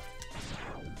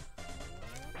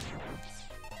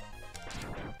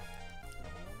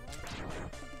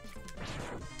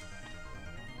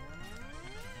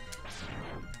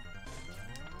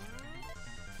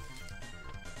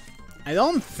 I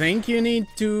don't think you need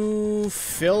to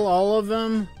fill all of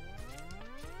them.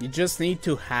 You just need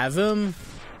to have them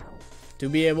to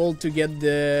be able to get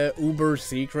the uber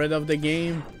secret of the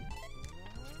game.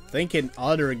 I think in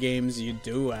other games you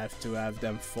do have to have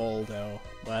them full though,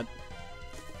 but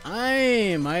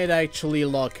I might actually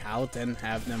lock out and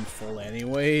have them full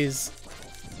anyways.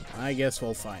 I guess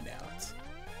we'll find out.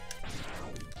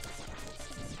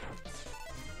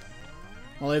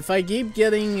 Well, if I keep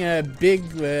getting a big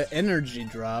energy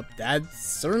drop, that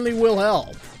certainly will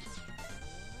help.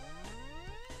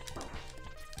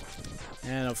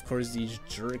 And of course these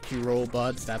jerky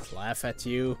robots that laugh at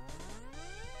you.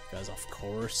 Because of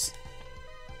course.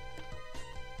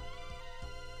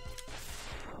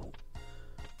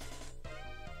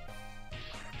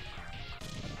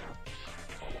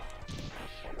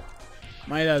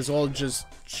 Might as well just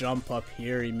jump up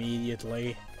here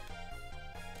immediately.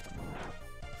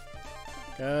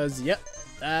 Cause, yep,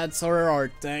 that's our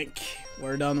art tank.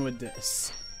 We're done with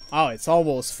this. Oh, it's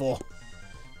almost full.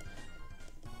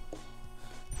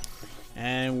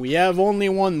 And we have only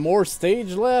one more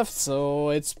stage left, so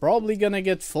it's probably gonna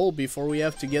get full before we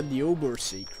have to get the Uber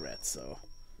secret, so...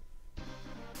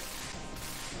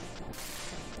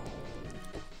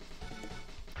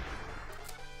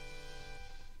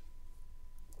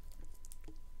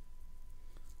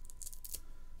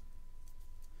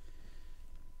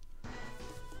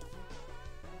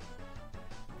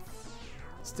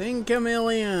 Sting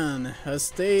Chameleon, a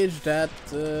stage that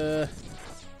I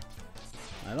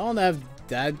don't have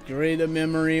that great a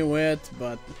memory with,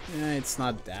 but it's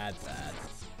not that bad.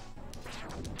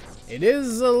 It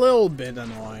is a little bit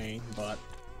annoying, but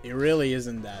it really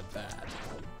isn't that bad.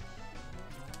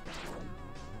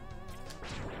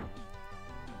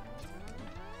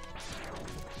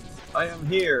 I am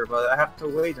here, but I have to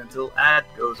wait until ad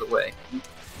goes away.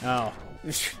 Oh,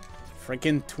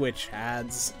 freaking Twitch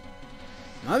ads.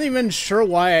 Not even sure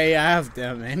why I have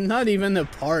them. I'm not even a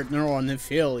partner or an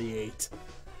affiliate.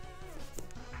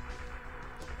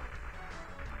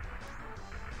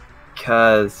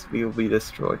 Cause we will be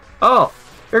destroyed. Oh,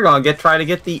 you're gonna try to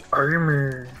get the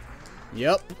armor.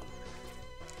 Yep.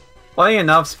 Funny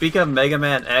enough, speaking of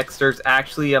Megaman X, there's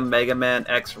actually a Megaman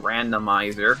X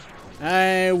randomizer.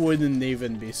 I wouldn't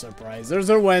even be surprised.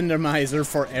 There's a randomizer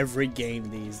for every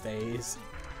game these days.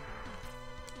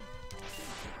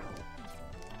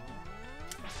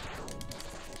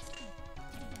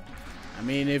 I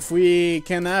mean, if we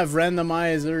can have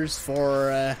randomizers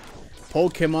for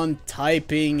Pokemon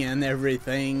typing and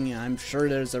everything, I'm sure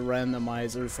there's a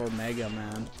randomizer for Mega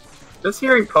Man. Just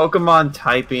hearing Pokemon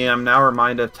typing, I'm now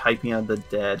reminded of Typing of the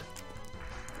Dead.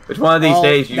 Which one of these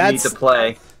days you need to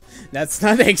play. That's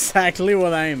not exactly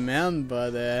what I meant,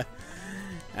 but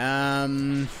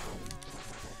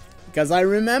because I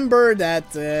remember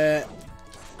that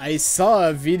I saw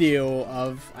a video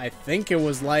of, I think it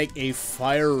was like a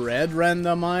Fire Red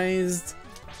randomized.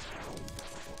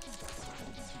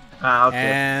 Ah, okay.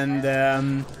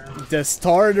 And the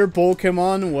starter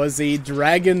Pokemon was a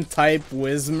Dragon type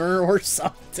Whismur or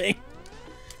something.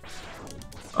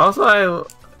 Also, I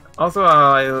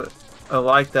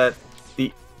like that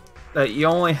that you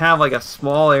only have like a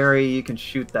small area you can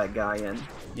shoot that guy in.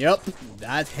 Yep,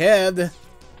 that head.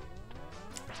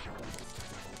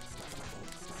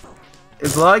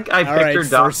 It's like I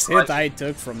pictured Doc. First hit I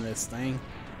took from this thing.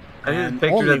 I just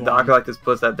pictured a doctor like this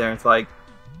puts that there. It's like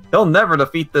he'll never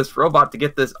defeat this robot to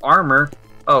get this armor.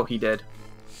 Oh, he did.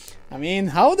 I mean,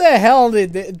 how the hell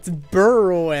did it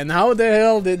burrow and how the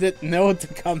hell did it know to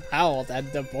come out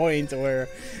at the point where...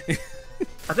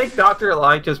 I think Dr.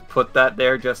 Light just put that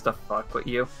there just to fuck with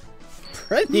you.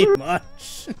 Pretty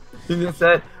much. He just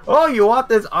said, "Oh, you want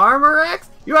this armor, X?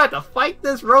 You have to fight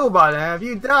this robot, and if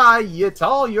you die, it's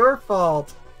all your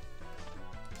fault."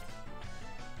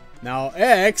 Now,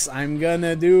 X, I'm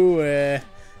gonna do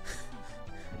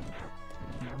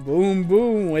boom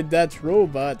boom with that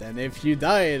robot, and if you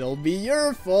die, it'll be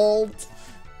your fault.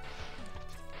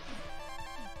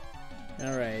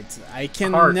 Alright, I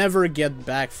can never get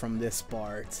back from this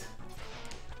part.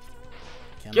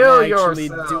 Can Kill I actually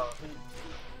yourself.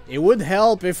 It would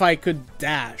help if I could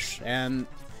dash, and...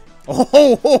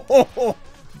 Oh,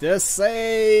 the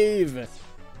save!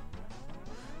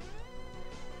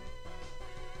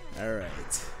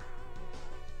 Alright.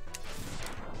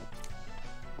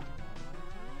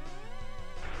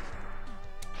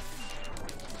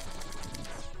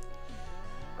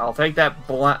 I'll take that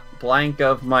blank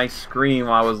of my screen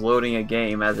while I was loading a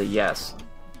game as a yes.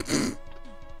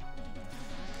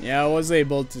 Yeah, I was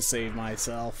able to save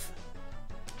myself.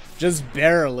 Just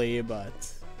barely, but...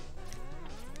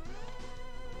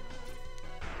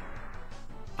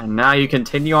 And now you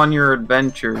continue on your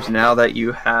adventures now that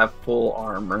you have full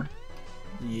armor.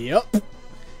 Yep.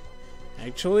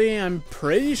 Actually, I'm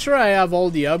pretty sure I have all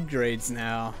the upgrades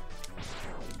now.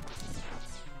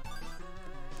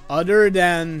 Other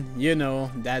than, you know,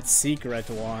 that secret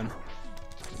one.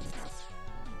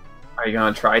 Are you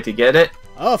gonna try to get it?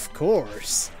 Of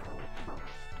course.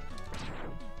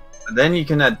 Then you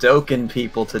can Hadouken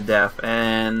people to death,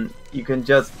 and you can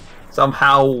just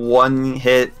somehow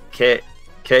one-hit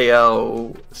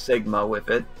KO Sigma with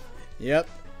it. Yep.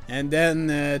 And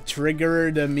then trigger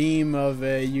the meme of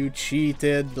you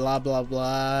cheated, blah blah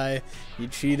blah. You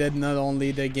cheated not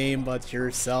only the game but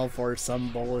yourself or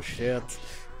some bullshit.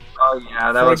 Oh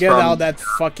yeah, that was Forget from... how that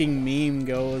fucking meme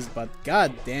goes, but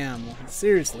goddamn,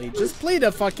 seriously, just play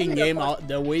the fucking game out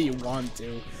the way you want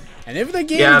to. And if the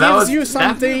game gives you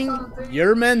something,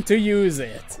 you're meant to use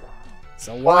it.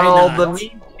 So why not? The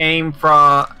meme came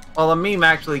from... Well, the meme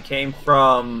actually came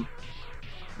from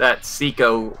that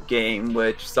Seiko game,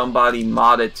 which somebody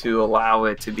modded to allow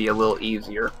it to be a little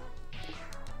easier.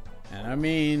 And I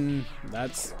mean,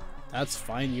 that's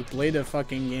fine. You play the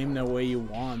fucking game the way you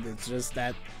want. It's just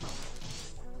that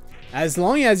as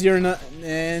long as you're not,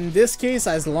 in this case,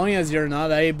 as long as you're not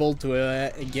able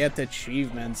to get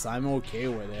achievements, I'm okay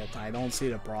with it. I don't see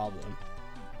the problem.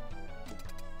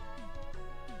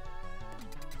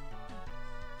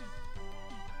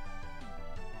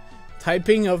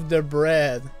 Typing of the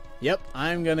bread. Yep,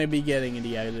 I'm gonna be getting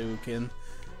the Hadouken.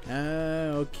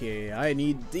 Okay, I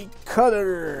need the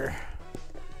cutter.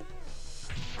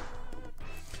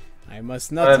 I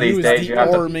must not use the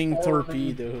warming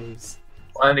torpedoes.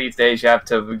 One of these days you have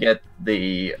to get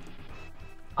the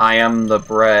I am the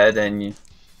bread, and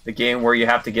the game where you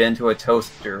have to get into a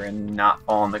toaster and not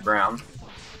fall on the ground.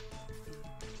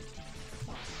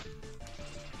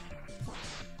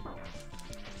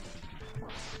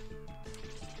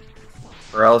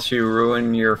 Or else you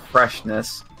ruin your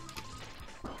freshness.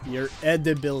 Your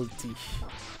edibility.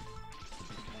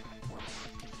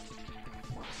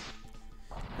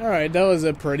 Alright, that was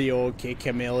a pretty okay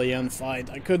chameleon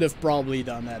fight. I could have probably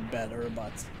done that better,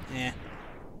 but eh.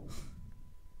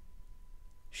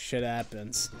 Shit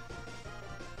happens.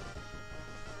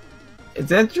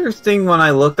 It's interesting when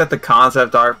I looked at the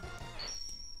concept art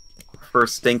for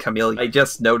Sting Chameleon. I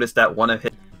just noticed that one of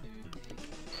his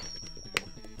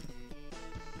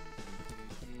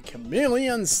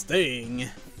Chameleon Sting.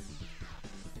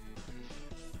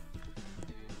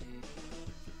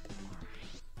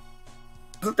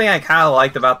 The thing I kind of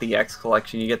liked about the X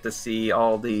collection, you get to see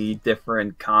all the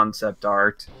different concept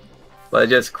art. But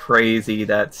it's just crazy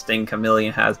that Sting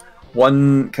Chameleon has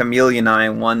one chameleon eye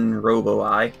and one robo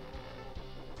eye.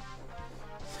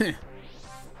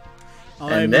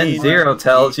 And then Zero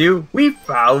tells you, "We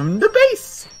found the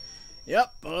base!"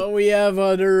 Yep, well, we have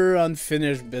other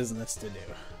unfinished business to do.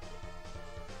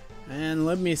 And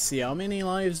let me see, how many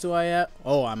lives do I have?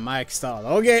 Oh, I'm maxed out.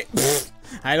 Okay,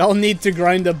 I don't need to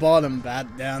grind the bottom bat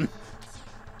then.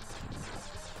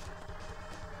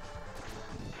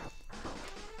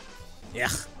 Yeah.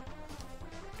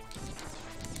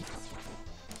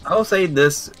 I'll say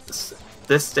this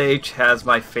stage has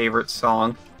my favorite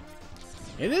song.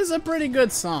 It is a pretty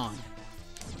good song.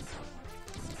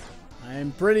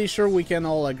 I'm pretty sure we can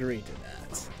all agree to that.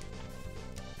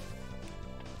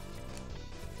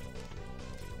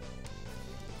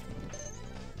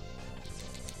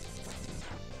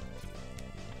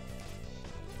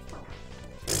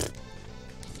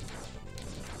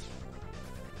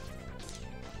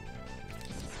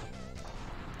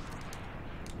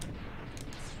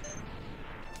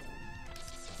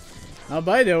 Oh,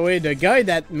 by the way, the guy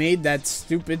that made that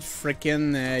stupid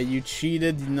frickin' you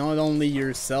cheated not only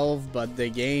yourself but the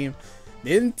game,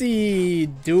 didn't he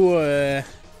do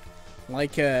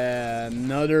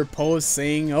another post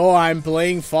saying, "Oh, I'm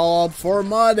playing Fallout 4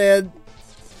 modded,"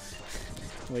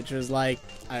 which was like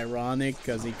ironic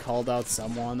because he called out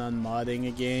someone on modding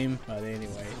a game. But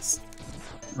anyways,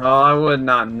 oh, I would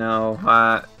not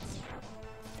know.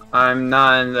 I'm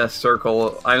not in the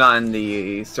circle. I'm not in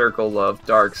the circle of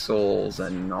Dark Souls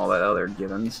and all that other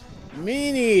givens.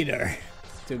 me neither,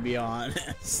 to be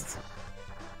honest.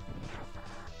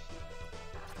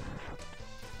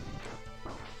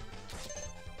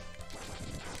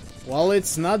 Well,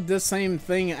 it's not the same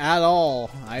thing at all.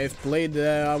 I've played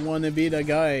I Wanna Be the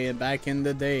Guy back in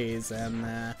the days,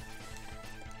 and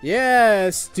yeah,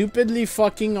 stupidly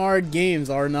fucking hard games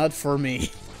are not for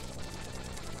me.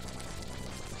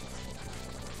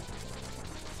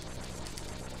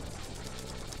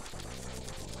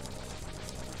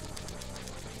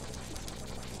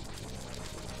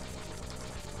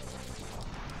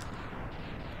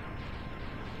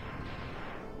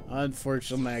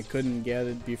 Unfortunately, I couldn't get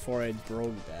it before I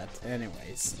broke that.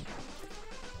 Anyways.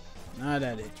 Not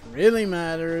that it really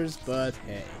matters, but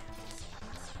hey.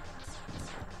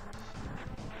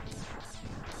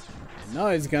 And now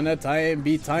it's gonna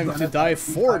be time to die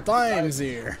 4 times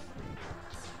here.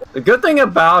 The good thing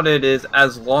about it is,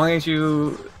 as long as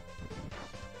you...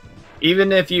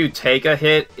 Even if you take a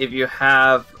hit, if you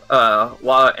have a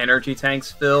lot of energy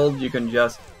tanks filled, you can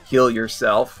just heal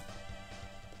yourself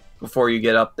before you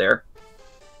get up there.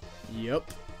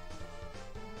 Yep.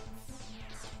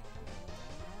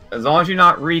 As long as you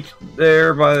not reach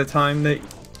there by the time that...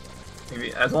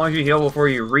 As long as you heal before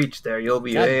you reach there, you'll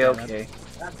be A-okay.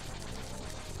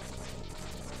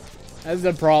 That's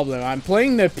the problem. I'm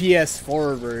playing the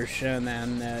PS4 version,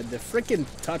 and the freaking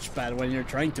touchpad when you're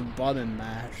trying to button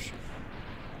mash,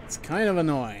 it's kind of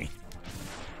annoying.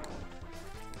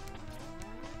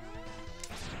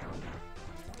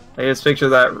 I just picture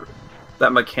that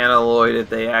mechanoid, if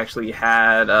they actually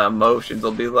had motions,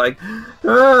 they'll be like,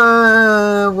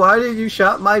 why did you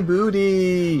shot my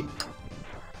booty?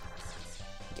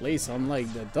 At least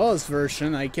unlike the DOS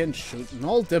version, I can shoot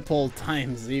multiple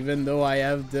times, even though I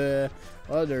have the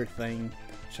other thing,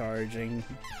 charging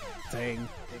thing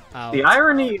out. The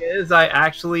irony is I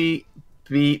actually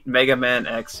beat Megaman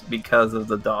X because of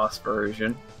the DOS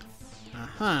version.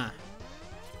 Uh-huh.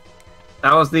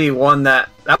 That was the one that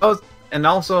was, and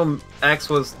also X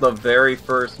was the very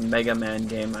first Mega Man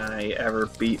game I ever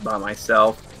beat by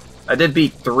myself. I did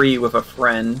beat 3 with a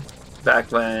friend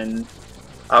back when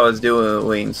I was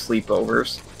doing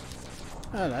sleepovers.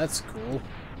 Oh, that's cool.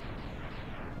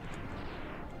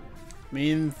 I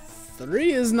mean,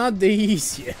 3 is not the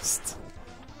easiest.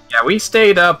 Yeah, we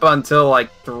stayed up until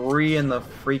like 3 in the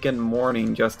freaking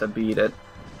morning just to beat it.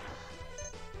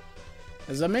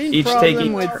 The main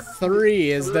problem with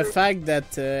 3 is the fact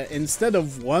that instead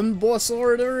of 1 boss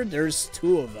order, there's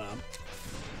 2 of them.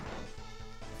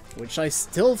 Which I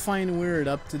still find weird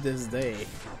up to this day.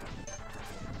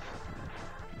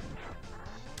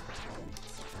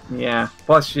 Yeah,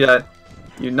 plus you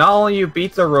not only you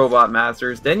beat the Robot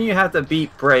Masters, then you have to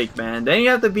beat Breakman, then you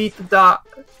have to beat the Doc.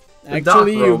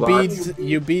 Actually,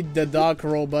 you beat the Doc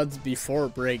robots before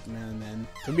Breakman, and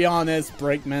to be honest,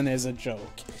 Breakman is a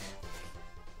joke.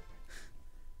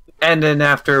 And then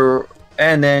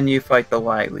you fight the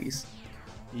Wileys.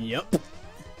 Yep.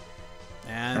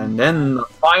 And then the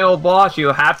final boss, you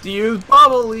have to use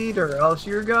Bubble Eat or else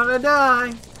you're gonna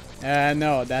die.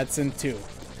 No, that's in 2.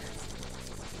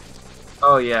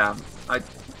 Oh yeah.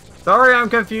 Sorry I'm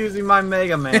confusing my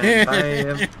Mega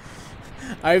Man.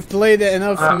 I've played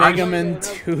enough Mega Man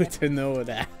 2 to know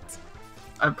that.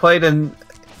 I played in...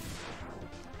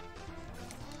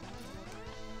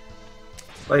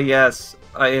 But yes,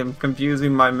 I am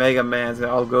confusing my Mega Mans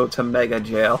and I'll go to Mega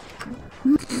Jail.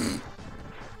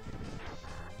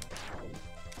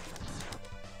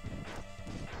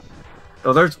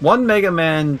 So there's one Mega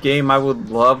Man game I would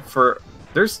love for...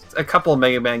 There's a couple of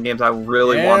Mega Man games I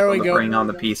really want them to bring on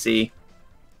the PC.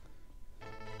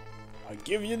 I'll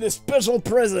give you the special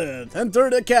present. Enter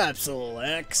the capsule,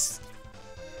 X.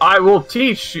 I will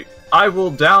teach you... I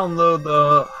will download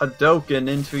the Hadouken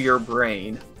into your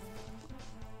brain.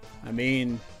 I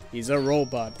mean, he's a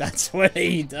robot. That's what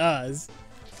he does.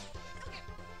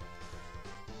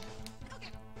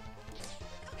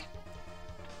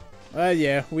 Well,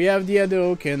 yeah, we have the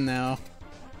Hadouken now.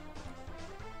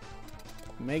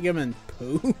 Megaman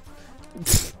Pooh?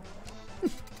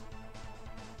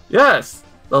 Yes!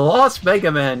 The Lost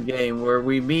Mega Man game where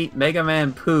we meet Mega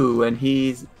Man Pooh and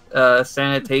he's a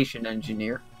sanitation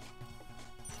engineer.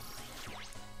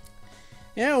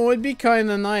 Yeah, it would be kind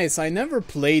of nice. I never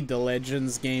played the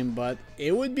Legends game, but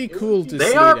it would be cool to see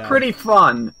They are that. pretty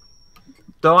fun.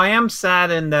 Though I am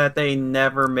saddened that they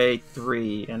never made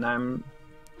 3, and I'm...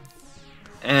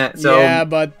 so, yeah,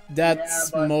 but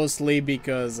that's mostly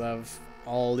because of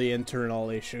all the internal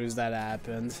issues that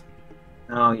happened.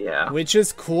 Oh, yeah. Which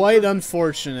is quite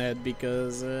unfortunate,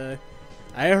 because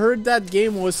I heard that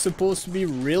game was supposed to be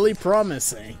really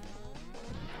promising.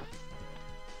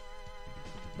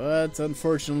 But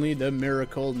unfortunately, the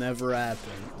miracle never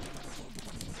happened.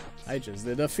 I just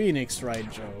did a Phoenix Wright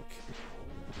joke.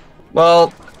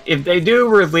 Well, if they do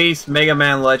release Mega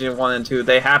Man Legend 1 and 2,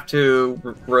 they have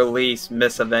to release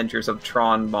Misadventures of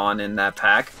Tron Bon in that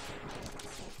pack.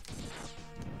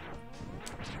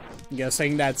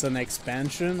 Guessing that's an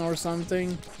expansion or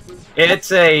something?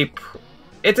 It's a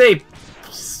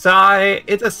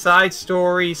side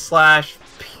story slash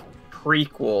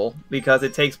prequel because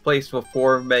it takes place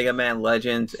before Mega Man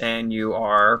Legends, and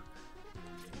you're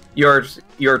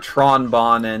Tron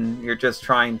Bon, and you're just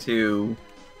trying to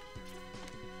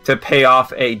pay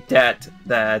off a debt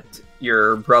that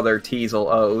your brother Teasel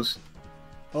owes.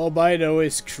 Oh, by the way,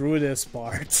 screw this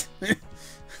part.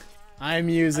 I'm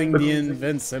using the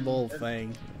invincible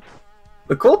thing.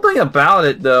 The cool thing about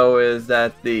it, though, is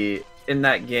that in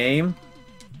that game,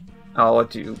 I'll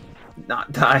let you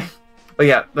not die. But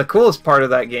yeah, the coolest part of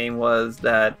that game was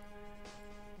that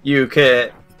you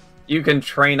can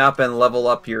train up and level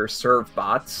up your serve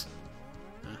bots,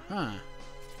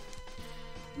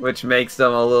 which makes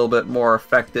them a little bit more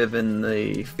effective in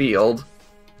the field.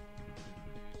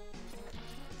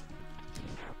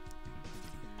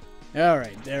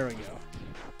 Alright, there we go.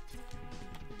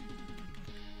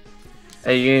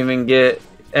 And you even get,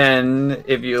 and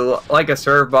if you like a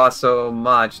serve boss so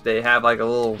much, they have like a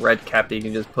little red cap that you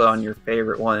can just put on your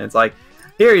favorite one. It's like,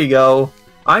 here you go,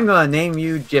 I'm gonna name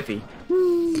you Jiffy.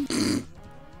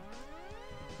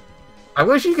 I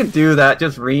wish you could do that,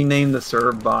 just rename the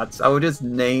serve bots. I would just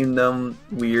name them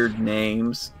weird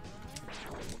names.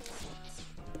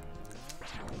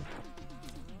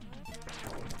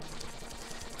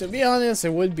 To be honest,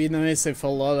 it would be nice if a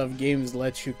lot of games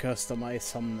let you customize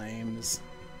some names.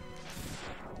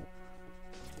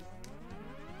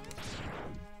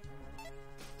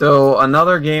 So,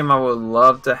 another game I would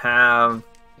love to have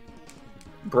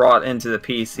brought into the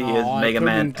PC is Mega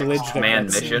Man X Man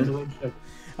Mission.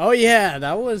 Oh yeah,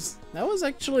 that was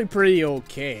actually pretty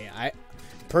okay.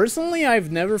 Personally,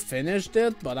 I've never finished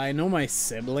it, but I know my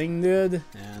sibling did,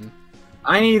 and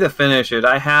I need to finish it.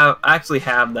 I actually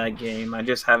have that game. I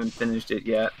just haven't finished it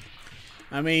yet.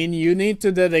 I mean, you need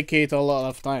to dedicate a lot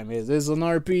of time. It is an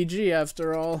RPG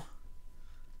after all.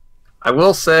 I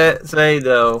will say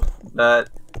though that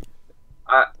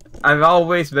I've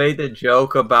always made the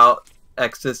joke about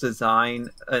X's design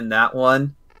in that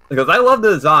one because I love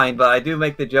the design, but I do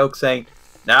make the joke saying,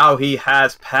 "Now he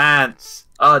has pants,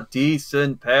 a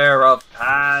decent pair of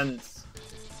pants."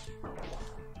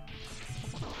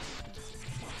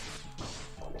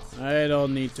 I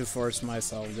don't need to force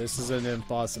myself. This is an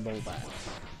impossible battle.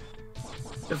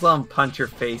 Just let him punch your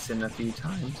face in a few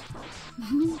times.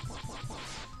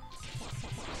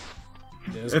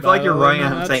 It's like you're running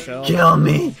at him saying, "Kill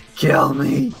me! Kill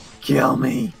me! Kill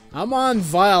me!" I'm on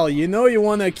Vile. You know you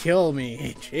want to kill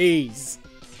me. Jeez.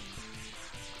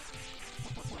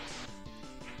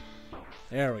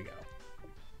 There we go.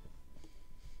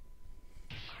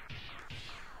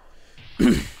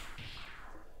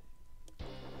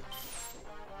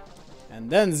 And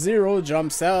then Zero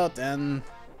jumps out and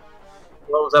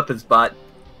blows up his butt.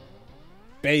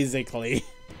 Basically.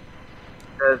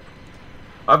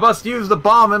 I must use the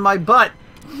bomb in my butt.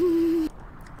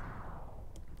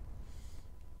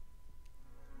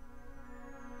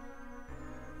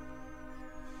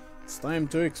 It's time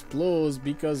to explode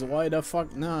because why the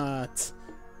fuck not?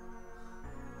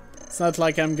 It's not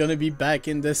like I'm gonna be back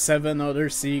in the 7 other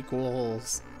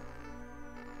sequels.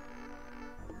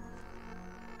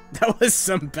 That was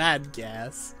some bad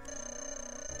gas.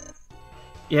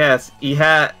 Yes, he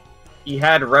had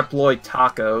Reploid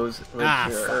tacos, which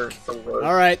are the worst.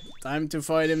 Alright, time to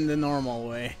fight him the normal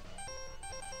way.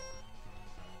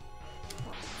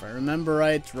 If I remember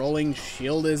right, rolling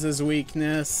shield is his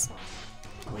weakness.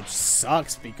 Which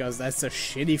sucks because that's a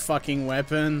shitty fucking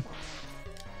weapon.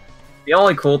 The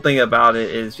only cool thing about it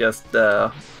is just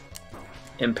the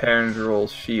impenetrable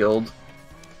shield.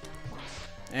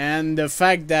 And the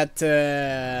fact that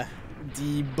the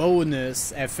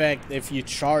bonus effect, if you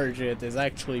charge it, is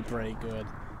actually pretty good.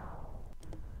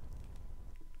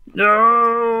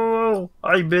 No!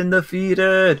 I've been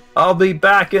defeated! I'll be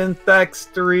back in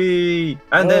X3!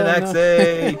 And then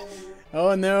X8!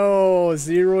 Oh no,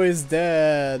 Zero is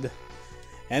dead.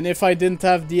 And if I didn't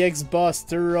have the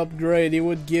X-Buster upgrade, he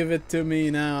would give it to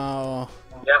me now.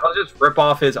 Yeah, I'll just rip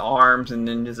off his arms and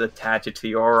then just attach it to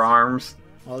your arms.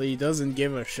 Well, he doesn't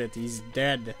give a shit, he's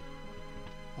dead.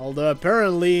 Although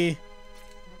apparently,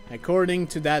 according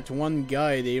to that one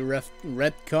guy, they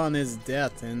retcon his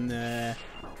death, and I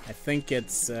think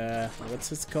it's,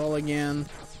 what's it called again?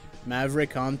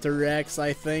 Maverick Hunter X,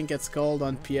 I think it's called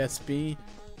on PSP.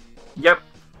 Yep.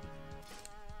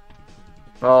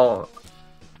 Well,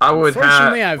 I would have...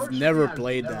 Unfortunately, I've never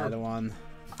played that one.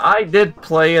 I did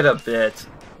play it a bit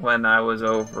when I was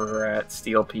over at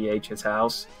Steel PH's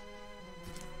house.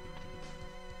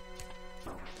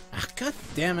 Ah, God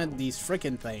damn it, these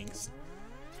freaking things.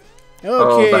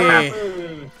 Oh,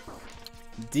 Okay.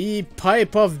 The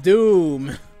Pipe of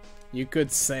Doom, you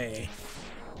could say.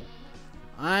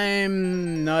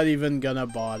 I'm not even gonna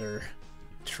bother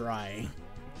trying.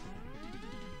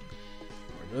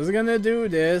 We're just gonna do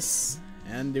this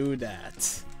and do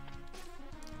that.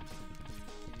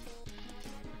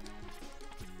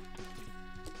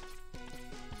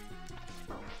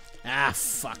 Ah,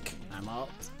 fuck. I'm out.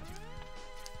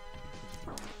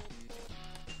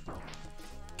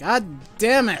 God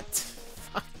damn it!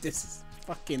 Fuck this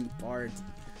fucking part.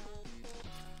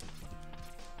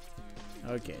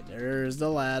 Okay, there's the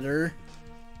ladder.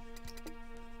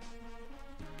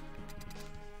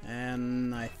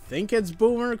 And I think it's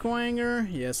Boomer Quanger.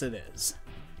 Yes, it is.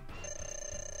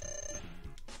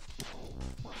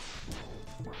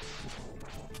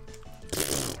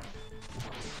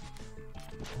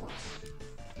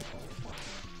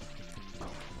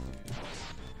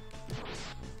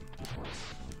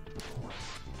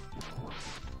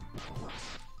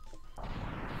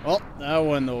 Well, that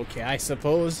went okay, I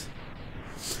suppose.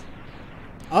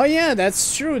 Oh yeah,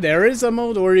 that's true. There is a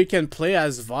mode where you can play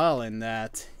as Val in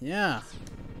that. Yeah.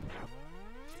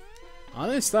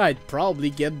 Honestly, I'd probably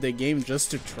get the game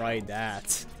just to try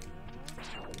that.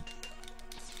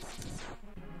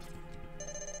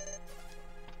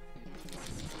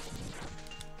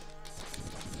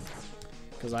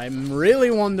 Because I'm really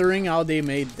wondering how they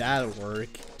made that work.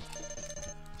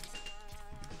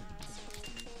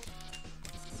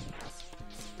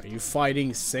 Are you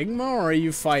fighting Sigma or are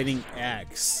you fighting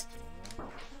X?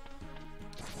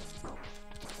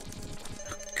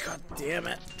 God damn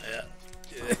it.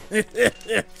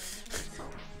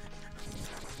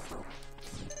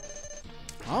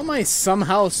 How am I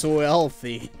somehow so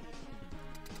healthy?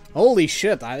 Holy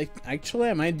shit, I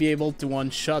might be able to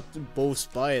one-shot both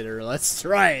spider. Let's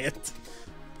try it.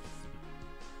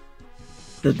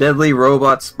 The deadly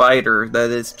robot spider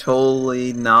that is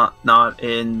totally not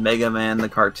in Mega Man the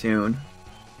cartoon.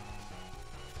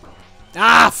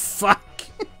 Ah, fuck!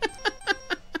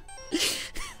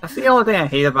 That's the only thing I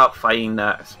hate about fighting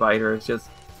that spider, is just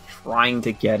trying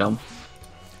to get him.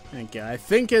 Okay, I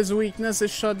think his weakness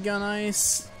is shotgun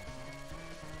ice.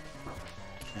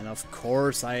 And of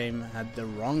course I'm at the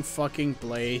wrong fucking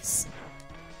place.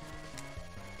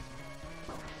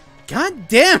 God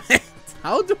damn it!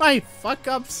 How do I fuck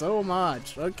up so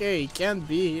much? Okay, he can't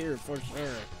be here for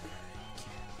sure.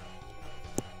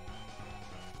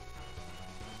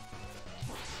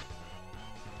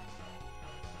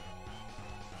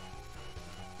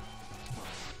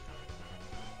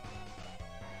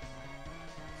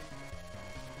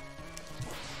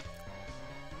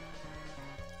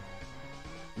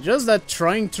 Just that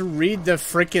trying to read the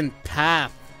freaking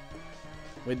path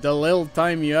with the little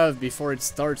time you have before it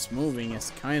starts moving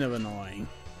is kind of annoying.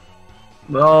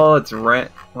 Well, it's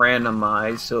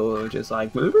randomized, so just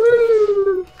like...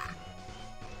 I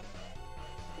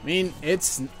mean,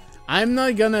 I'm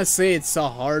not gonna say it's a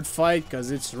hard fight, because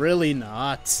it's really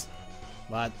not.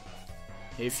 But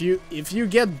if you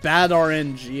get bad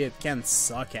RNG, it can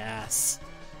suck ass.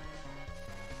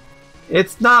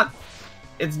 It's not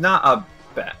a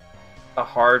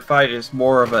hard fight, it's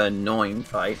more of an annoying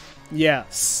fight.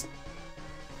 Yes.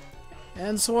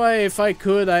 And that's why, if I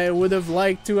could, I would have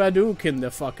liked to Hadouken the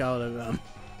fuck out of him.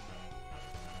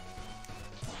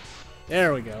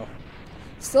 There we go.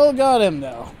 Still got him,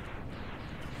 though.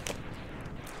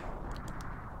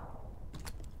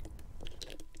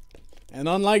 And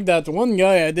unlike that one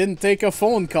guy, I didn't take a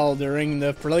phone call during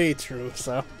the playthrough,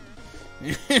 so...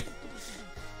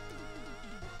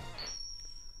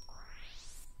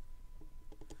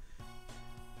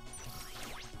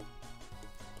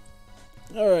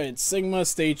 Alright, Sigma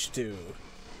Stage 2.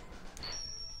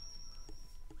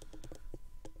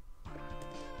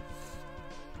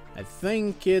 I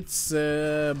think it's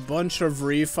a bunch of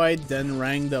refight, then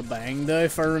Rangda Bangda,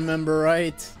 if I remember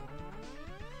right.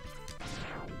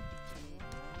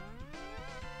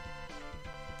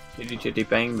 Chitty chitty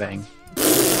bang bang.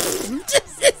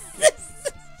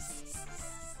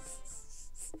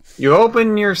 You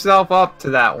open yourself up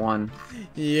to that one.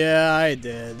 Yeah, I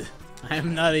did.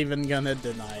 I'm not even gonna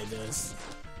deny this.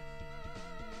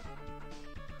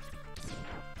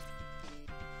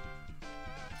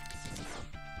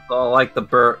 So like the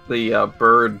bird,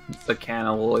 the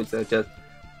cannibaloids that just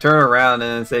turn around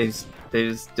and they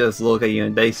just look at you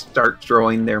and they start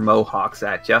throwing their mohawks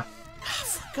at you. I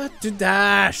forgot to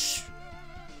dash.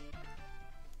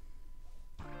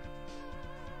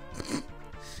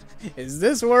 Is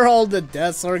this where all the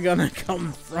deaths are gonna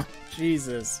come from?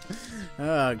 Jesus.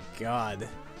 Oh, God.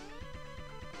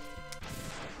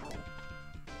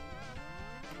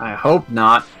 I hope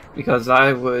not, because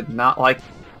I would not like...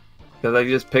 Because I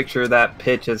just picture that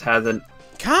pitch as hasn't...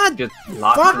 God just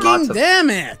lots fucking and lots of...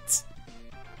 damn it!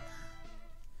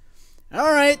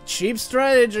 Alright, cheap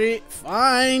strategy.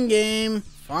 Fine, game.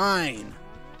 Fine.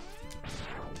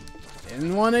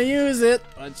 Didn't want to use it,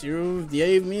 but you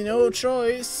gave me no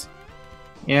choice.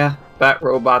 Yeah, bat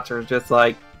robots are just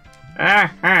like...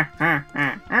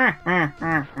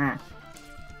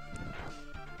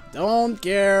 Don't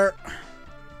care.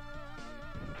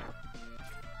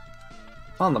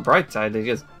 On the bright side, they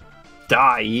just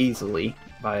die easily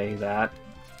by that.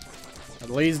 At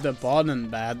least the bottom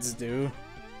bats do.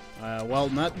 Well,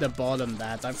 not the bottom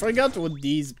bats. I forgot what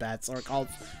these bats are called.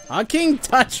 Fucking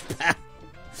touch bat.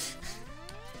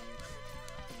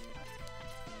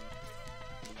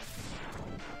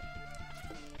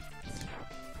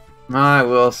 I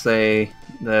will say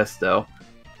this though.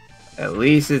 At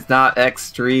least it's not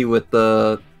X3 with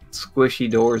the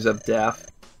squishy doors of death.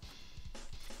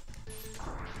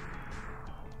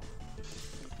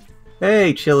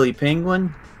 Hey, Chili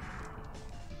Penguin.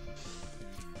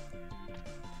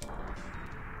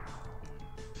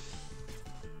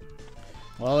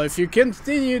 Well, if you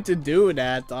continue to do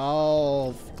that,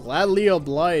 I'll gladly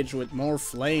oblige with more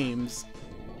flames.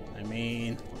 I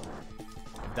mean,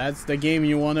 if that's the game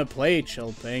you want to play,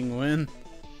 Chill Penguin.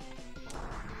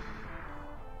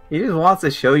 He just wants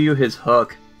to show you his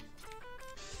hook.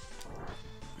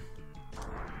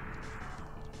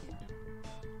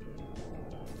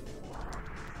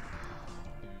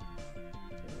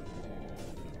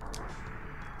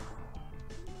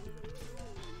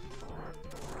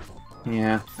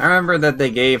 Yeah, I remember that they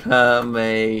gave him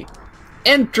a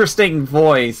interesting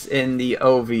voice in the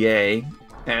OVA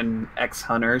and X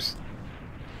Hunters,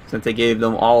 since they gave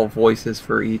them all voices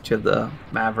for each of the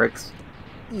Mavericks.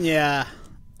 Yeah,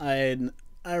 I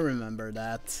remember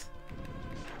that.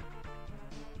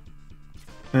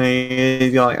 And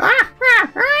he's going, ah,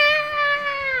 ah,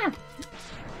 ah!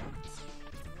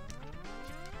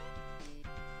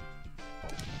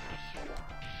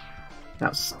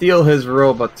 Now steal his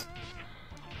robot.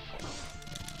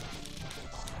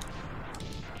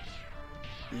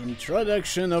 The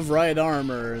introduction of right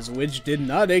armors, which did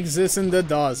not exist in the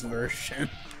DOS version.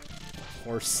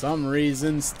 For some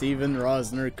reason, Steven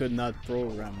Rosner could not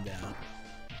program them.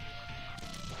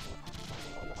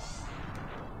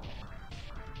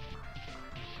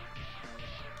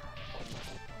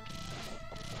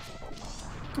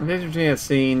 I'm interested in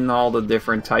seeing all the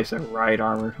different types of right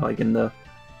armor. Like in the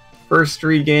first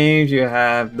 3 games, you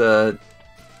have the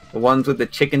ones with the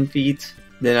chicken feet.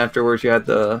 Then afterwards, you had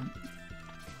the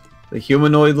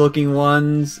humanoid-looking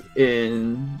ones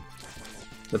in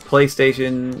the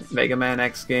PlayStation Megaman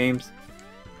X games.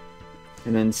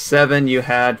 And then 7, you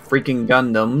had freaking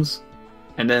Gundams.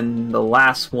 And then the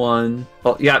last one,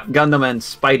 well, yeah, Gundam and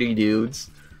Spidey dudes.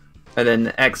 And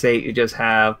then X8, you just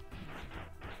have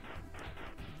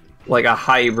like a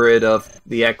hybrid of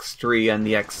the X3 and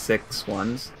the X6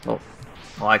 ones. Well,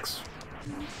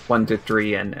 X1 to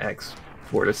 3 and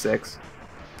X4 to 6.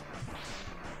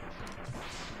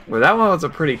 Well, that one was a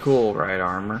pretty cool right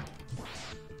armor.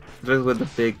 Just with the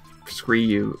big screw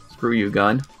you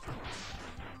gun.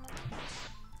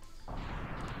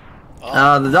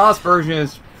 The DOS version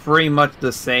is pretty much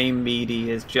the same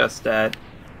meaty, it's just that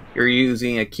you're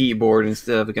using a keyboard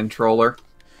instead of a controller.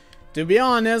 To be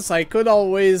honest, I could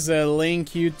always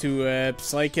link you to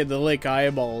Psychedelic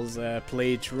Eyeballs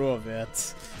playthrough of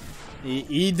it.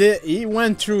 He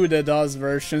went through the DOS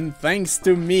version thanks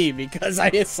to me, because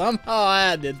I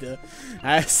somehow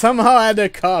had a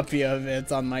copy of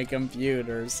it on my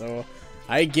computer, so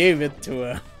I gave it to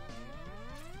him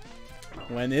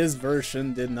when his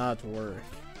version did not work.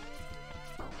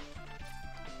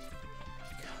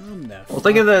 Well,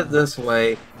 think of it this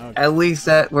way. Okay. At least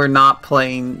that we're not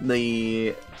playing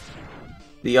the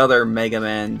other Mega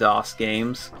Man DOS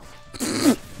games.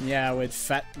 Yeah, with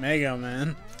Fat Mega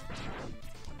Man.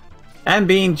 And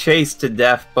being chased to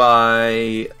death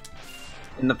by...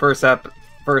 In the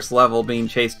first level, being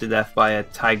chased to death by a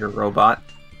tiger robot.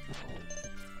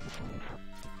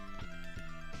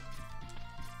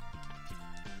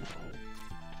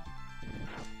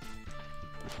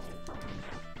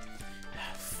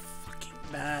 Fucking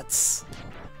bats.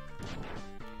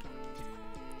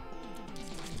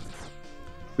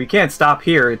 We can't stop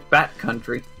here, it's bat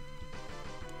country.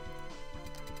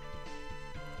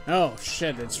 Oh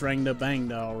shit, it's rang the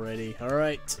banged already.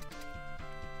 Alright.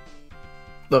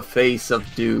 The face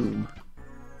of doom.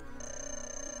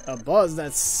 A boss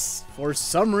that's for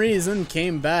some reason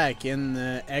came back in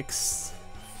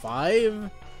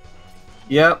X5?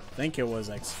 Yep. I think it was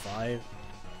X5.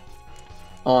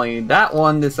 Only that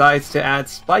one decides to add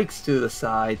spikes to the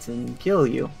sides and kill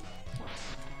you.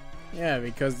 Yeah,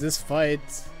 because this fight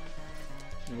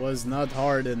was not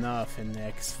hard enough in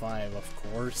X5, of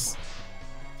course.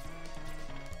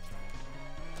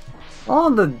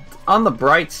 On the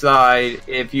bright side,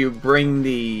 if you bring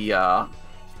the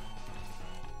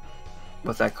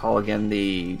what's that called again?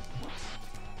 The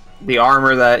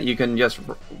armor that you can just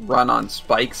run on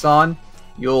spikes on,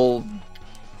 you'll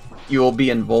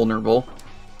be invulnerable.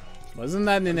 Wasn't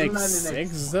that in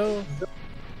X6 though?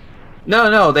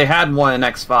 No, they had one in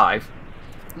X5.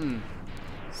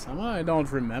 Somehow I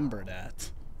don't remember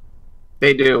that.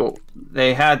 They do.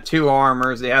 They had two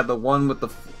armors. They had the one with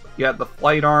you had the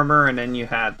flight armor, and then you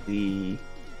had the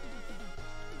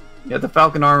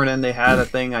falcon armor, and then they had a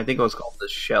thing, I think it was called the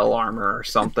shell armor or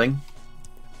something.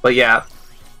 But yeah,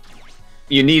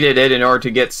 you needed it in order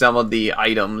to get some of the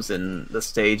items in the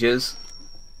stages.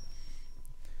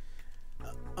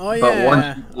 Oh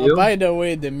yeah, by the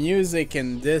way, the music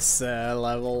in this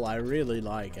level I really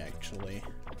like, actually.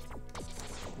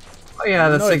 Oh yeah,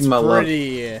 the Sigma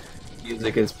pretty,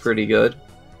 music is pretty good.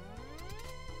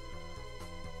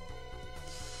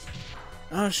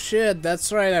 Oh shit,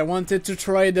 that's right, I wanted to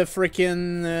try the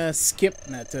freaking skip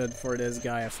method for this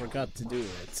guy, I forgot to do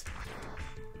it.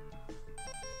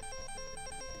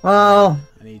 Well,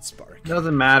 I need spark.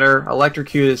 Doesn't matter,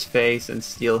 electrocute his face and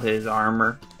steal his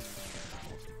armor.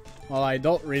 Well, I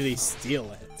don't really steal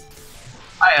it.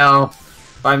 I know.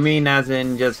 I mean, as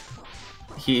in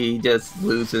he just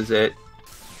loses it.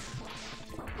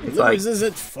 It's loses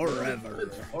it forever.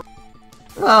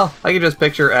 Well, I can just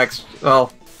picture X.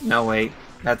 Well, no wait,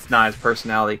 that's not his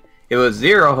personality. If it was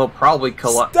Zero, he'll probably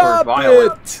collect or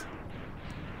Violet.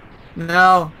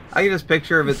 No, I can just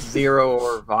picture if it's Zero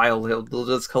or Violet, he'll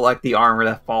just collect the armor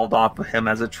that falls off of him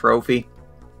as a trophy.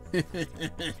 And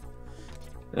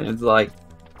it's like,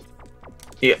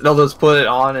 yeah, they'll just put it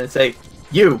on and say,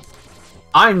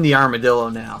 I'm the armadillo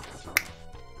now.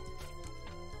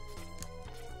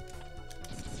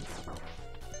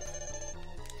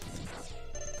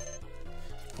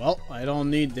 Well, I don't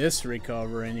need this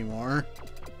recover anymore.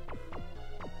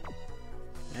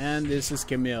 And this is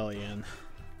Chameleon.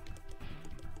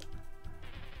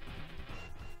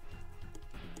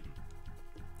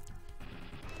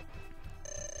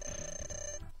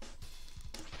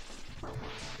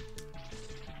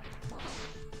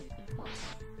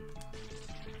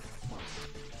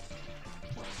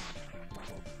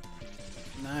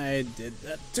 I did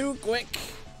that too quick.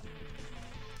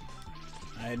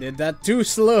 I did that too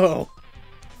slow.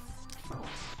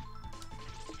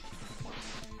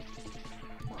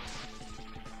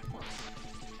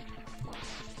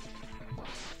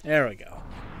 There we go.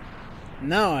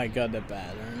 Now I got the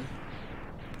pattern.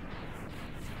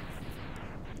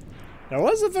 There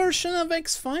was a version of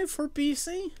X5 for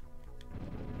PC?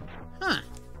 Huh.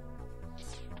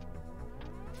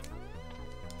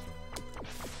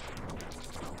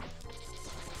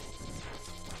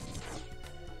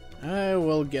 I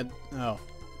will get... oh.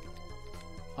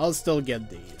 I'll still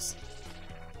get these.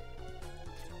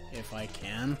 If I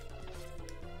can.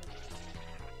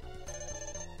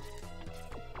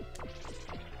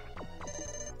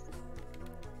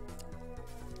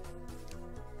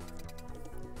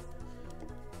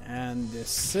 And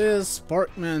this is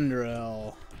Spark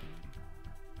Mandrill.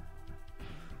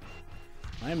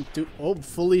 I'm to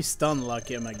hopefully stun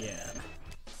lock him again.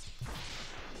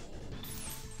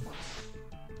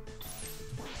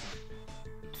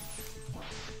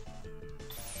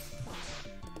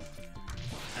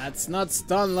 That's not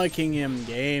stun locking him,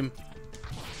 game.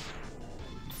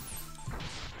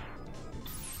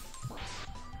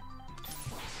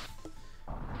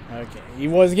 Okay, he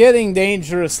was getting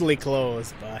dangerously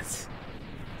close, but...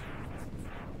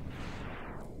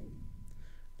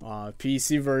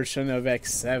 PC version of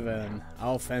X7.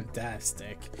 How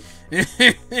fantastic.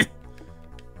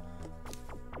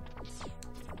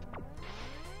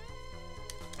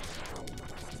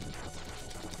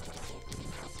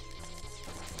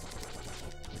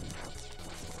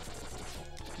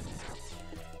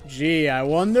 Gee, I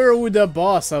wonder who the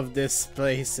boss of this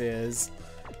place is.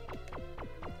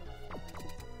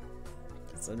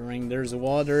 Considering there's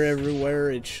water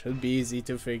everywhere, it should be easy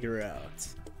to figure out.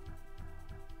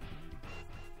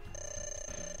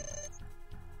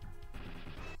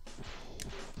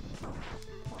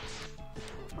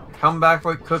 Come back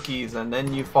with cookies, and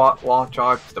then you fought Launch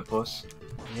Octopus.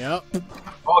 Yep.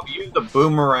 Oh, if you use the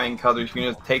boomerang cutters, you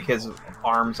can just take his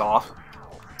arms off.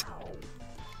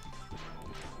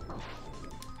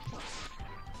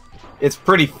 It's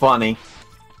pretty funny.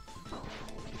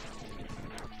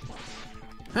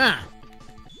 Huh.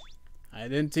 I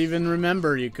didn't even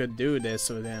remember you could do this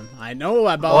with him. I know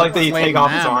about I like that you take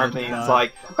off his arms and he's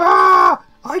like, ah!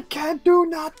 I can't do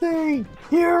nothing!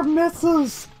 Here,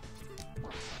 misses!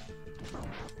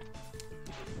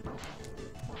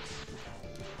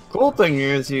 Cool thing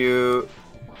is you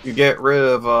get rid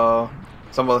of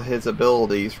some of his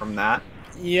abilities from that.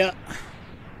 Yeah.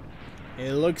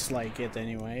 It looks like it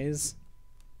anyways.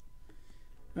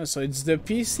 Oh, so it's the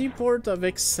PC port of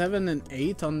X7 and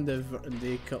 8 on the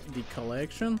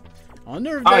collection. I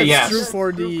wonder if that's true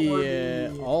for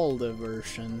the all the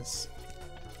versions.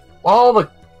 Well, the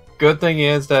good thing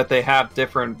is that they have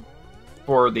different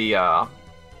for the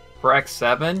for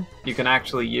X7. You can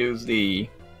actually use the.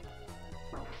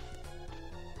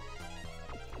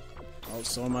 Oh,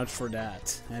 so much for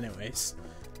that. Anyways.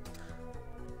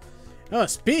 Oh,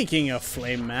 speaking of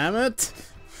Flame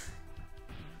Mammoth,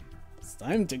 it's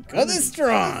time to cut his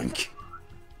trunk.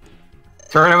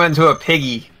 Turn him into a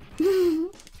piggy. I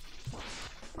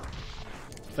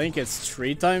think it's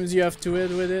 3 times you have to hit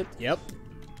with it. Yep.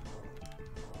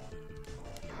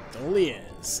 Totally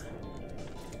is.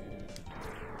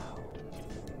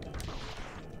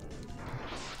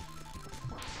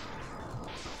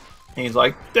 And he's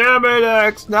like, damn it,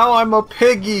 X, now I'm a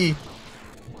piggy.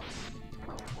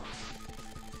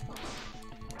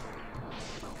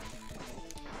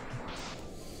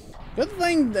 Good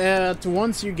thing that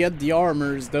once you get the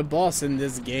armors, the boss in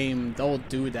this game don't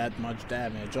do that much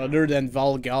damage, other than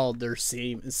Valgaldier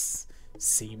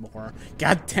Seymour.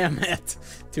 God damn it!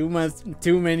 Too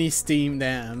many Steam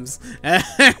dams.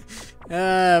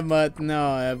 But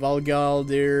no,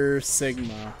 Valgaldier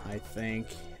Sigma, I think,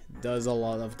 does a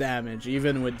lot of damage,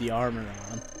 even with the armor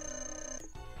on.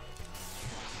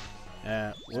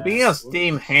 Speaking of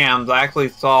Steam hams, I actually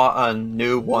saw a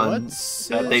new one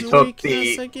that they took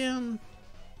the. Again?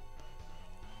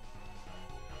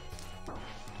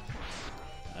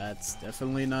 That's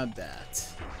definitely not that.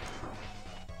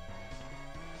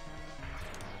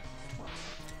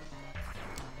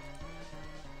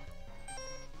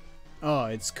 Oh,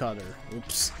 it's Cutter.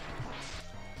 Oops.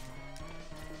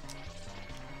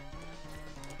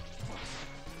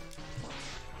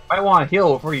 I want to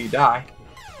heal before you die.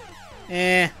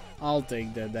 I'll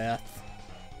take the death.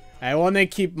 I want to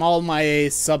keep all my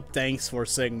sub-tanks for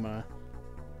Sigma.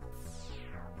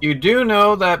 You do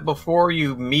know that before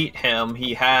you meet him,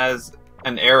 he has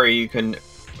an area you can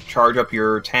charge up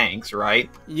your tanks, right?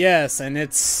 Yes, and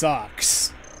it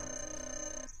sucks.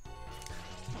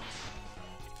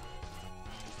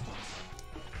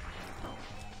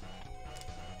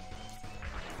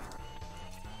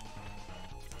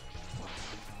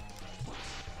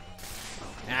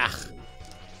 Ah.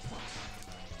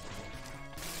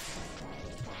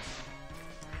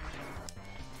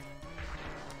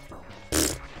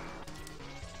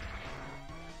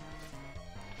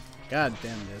 God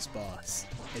damn this boss.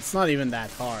 It's not even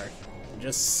that hard. You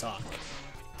just suck.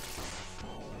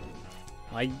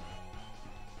 Like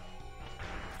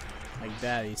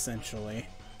that, essentially.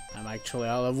 I'm actually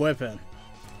out of weapon.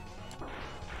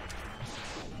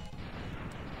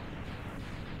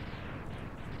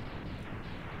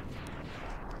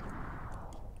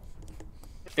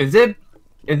 Is it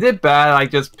bad I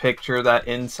just picture that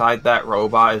inside that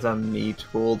robot is a me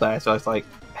tool that's just like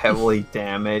heavily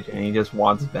damaged and he just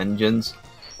wants vengeance?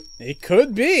 It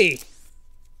could be!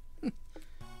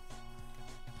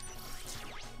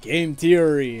 Game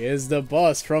theory, is the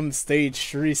boss from stage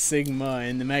 3 Sigma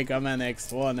in the Megaman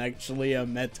X1 actually a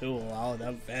Metul out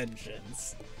of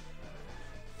vengeance?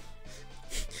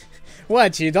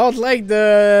 What, you don't like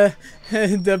the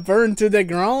the burn to the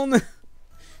ground?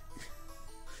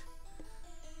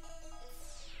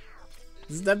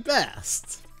 It's the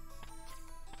best.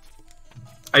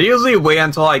 I usually wait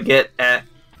until I get at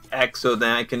X so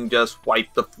then I can just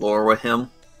wipe the floor with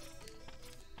him.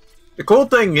 The cool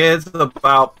thing is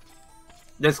about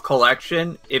this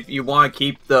collection, if you want to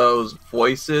keep those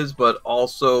voices but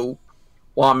also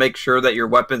want to make sure that your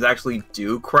weapons actually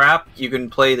do crap, you can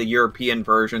play the European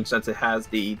version since it has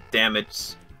the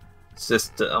damage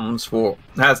systems for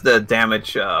has the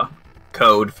damage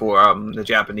code for the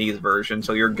Japanese version,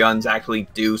 so your guns actually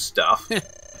do stuff.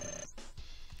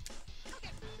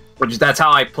 That's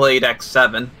how I played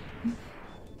X7.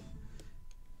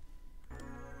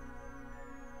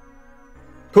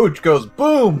 Pooch goes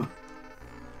boom.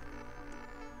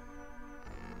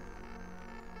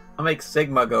 I'll make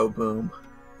Sigma go boom.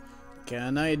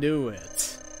 Can I do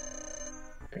it?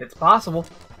 It's possible.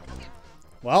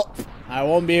 Well, I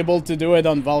won't be able to do it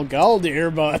on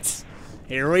Valgaldier, but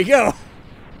here we go.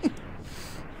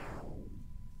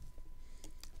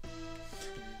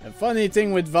 The funny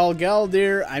thing with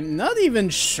Valgaldier, I'm not even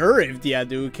sure if the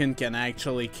Hadouken can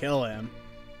actually kill him.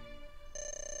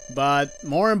 But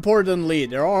more importantly,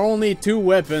 there are only 2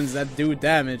 weapons that do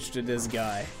damage to this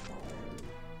guy.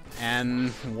 And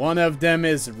one of them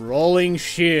is Rolling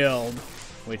Shield,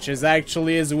 which is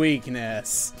actually his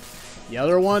weakness. The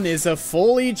other one is a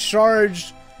fully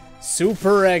charged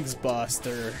Super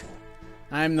X-Buster.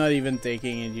 I'm not even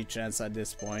taking any chance at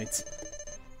this point.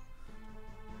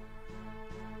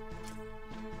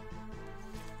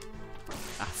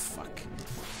 Ah, fuck.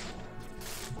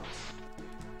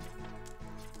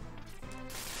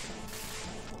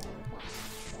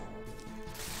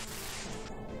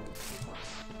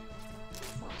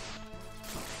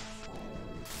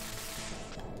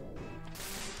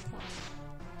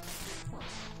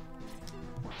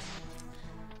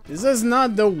 This is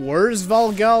not the worst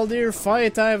Valgaldier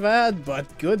fight I've had,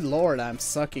 but good lord, I'm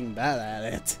sucking bad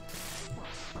at it.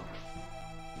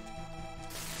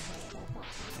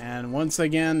 And once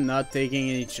again, not taking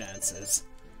any chances.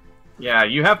 Yeah,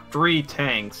 you have 3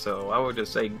 tanks, so I would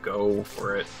just say go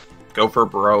for it. Go for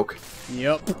broke.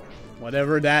 Yep,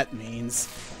 whatever that means.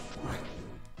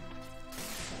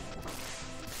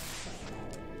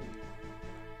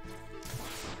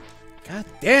 God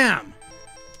damn!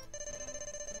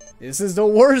 This is the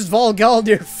worst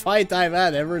Valgaldier fight I've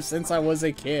had ever since I was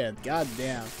a kid. God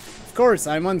damn. Of course,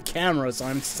 I'm on camera, so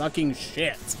I'm sucking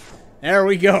shit. There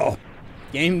we go.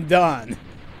 Game done.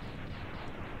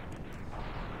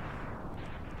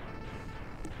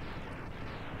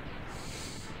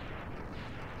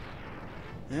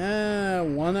 Ah,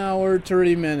 1 hour,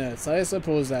 30 minutes. I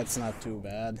suppose that's not too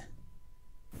bad.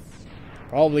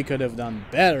 Probably could have done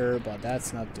better, but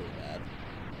that's not too bad.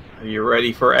 Are you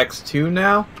ready for X2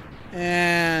 now?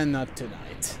 And not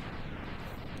tonight.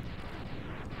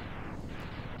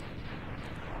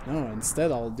 No,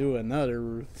 instead I'll do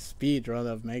another speed run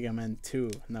of Megaman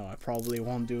 2. No, I probably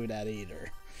won't do that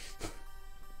either.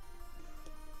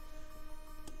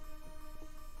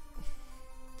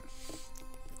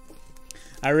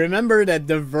 I remember that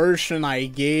the version I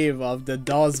gave of the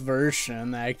DOS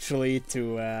version actually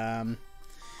to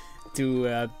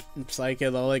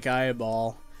Psychedelic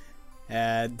Eyeball,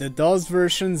 the DOS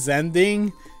version's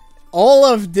ending, all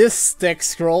of this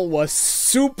text scroll was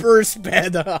super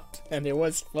sped up, and it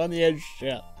was funny as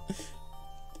shit.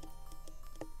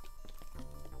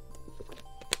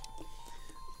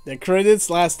 The credits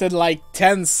lasted like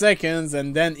 10 seconds,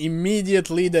 and then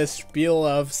immediately the spiel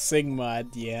of Sigma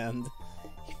at the end.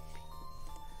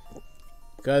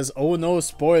 Because, oh no,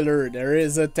 spoiler, there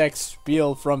is a text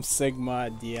spiel from Sigma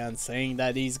at the end saying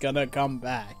that he's gonna come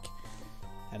back.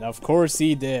 And of course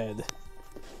he did.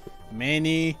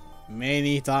 Many,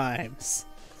 many times.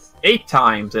 8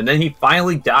 times, and then he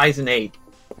finally dies in 8.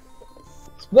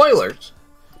 Spoilers!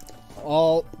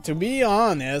 Well, to be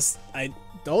honest, I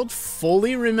don't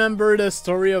fully remember the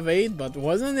story of 8, but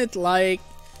wasn't it like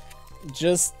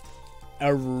just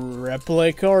a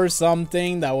replica or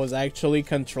something that was actually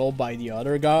controlled by the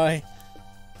other guy?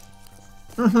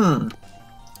 Mm-hmm.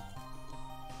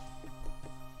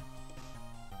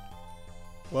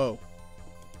 Whoa.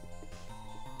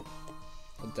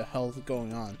 What the hell is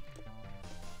going on?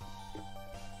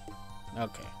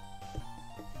 Okay.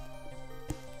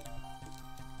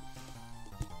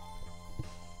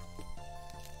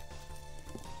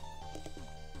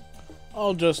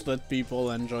 I'll just let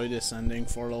people enjoy this ending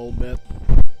for a little bit.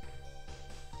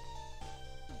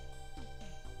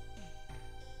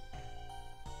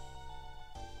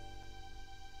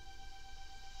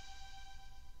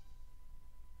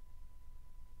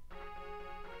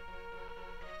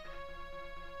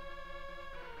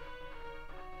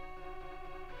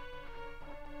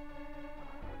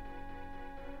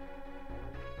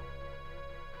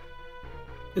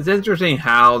 It's interesting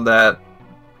how that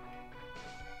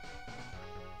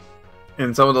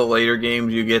in some of the later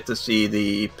games you get to see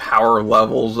the power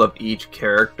levels of each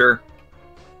character.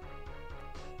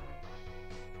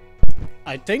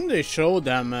 I think they showed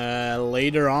them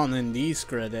later on in these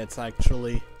credits,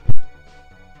 actually.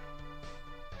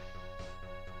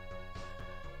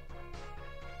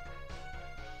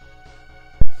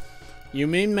 You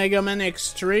mean Mega Man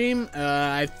Extreme?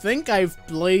 I think I've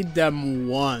played them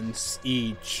once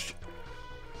each.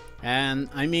 And,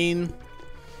 I mean,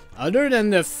 other than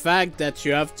the fact that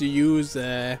you have to use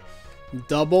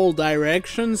double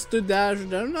directions to dash,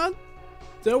 they're not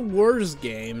the worst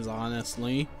games,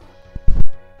 honestly.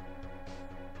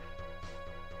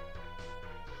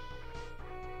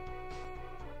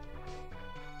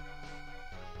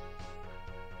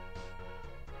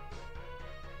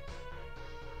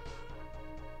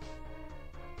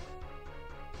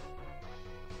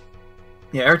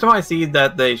 Yeah, every time I see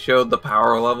that they showed the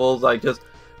power levels, I just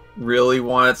really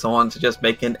wanted someone to just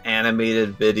make an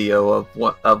animated video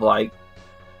of like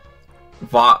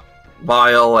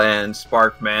Vile and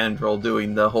Spark Mandrill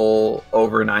doing the whole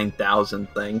over 9,000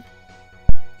 thing.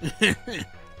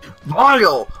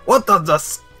 Vile, what does the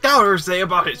scouter say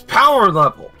about his power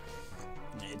level?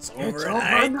 It's over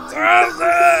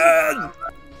 9,000!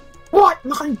 What?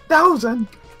 9,000?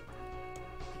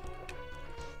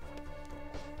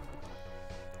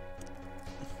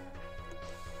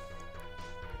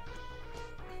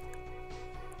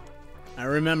 I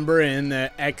remember in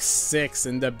X6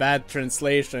 in the bad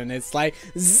translation, it's like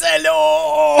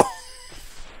Zelo.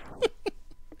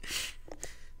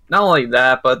 Not only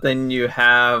that, but then you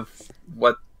have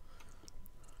what?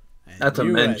 Not to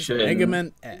mention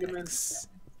Megaman X.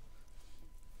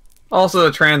 Also,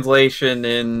 a translation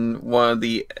in one of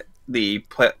the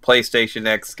PlayStation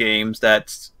X games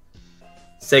that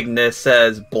Cygnus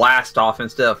says blast off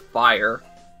instead of fire.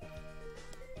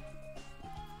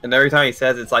 And every time he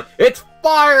says it's like, it's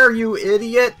fire, you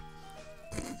idiot!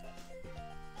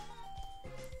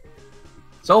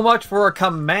 So much for a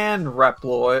command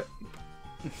reploid.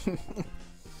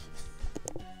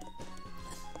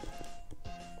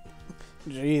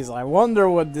 Jeez, I wonder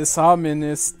what this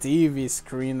ominous TV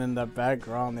screen in the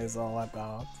background is all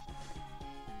about.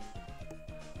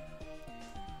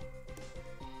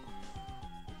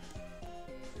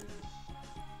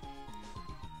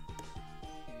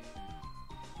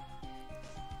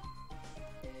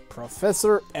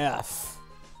 Professor F.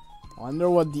 Wonder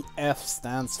what the F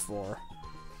stands for.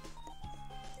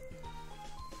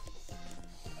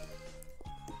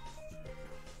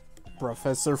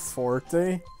 Professor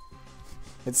Forte?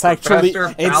 It's actually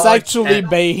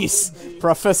base.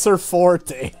 Professor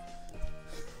Forte.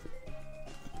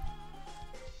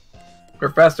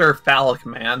 Professor Phallic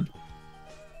Man.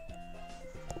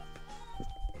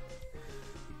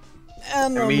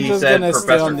 And I'm just gonna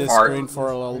stay on this screen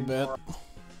for a little bit.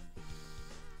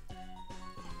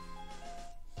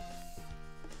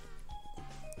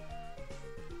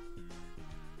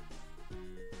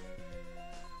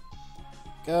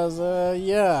 Cause,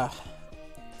 yeah.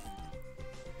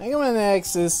 Megaman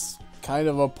X is kind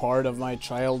of a part of my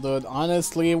childhood.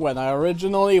 Honestly, when I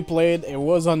originally played, it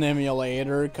was on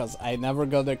emulator, cause I never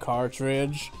got a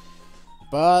cartridge.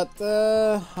 But,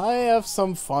 I have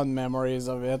some fun memories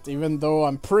of it, even though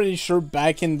I'm pretty sure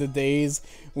back in the days,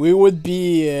 we would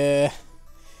be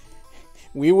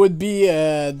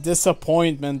a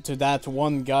disappointment to that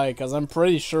one guy, because I'm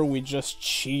pretty sure we just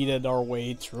cheated our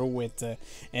way through with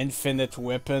infinite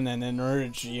weapon and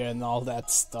energy and all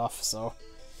that stuff, so...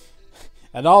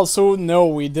 And also, no,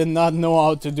 we did not know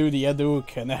how to do the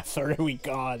Hadouken after we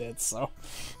got it, so...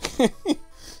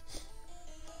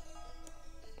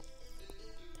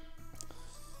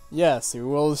 Yes, we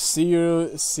will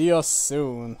see us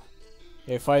soon.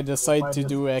 If I decide to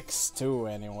do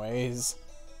X2 anyways.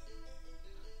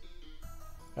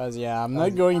 Cause yeah, I'm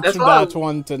not going to that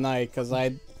one tonight, cause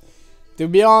to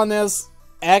be honest,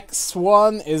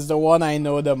 X1 is the one I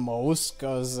know the most,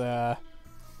 cause I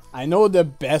know the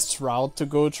best route to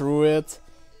go through it.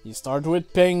 You start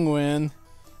with Penguin,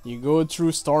 you go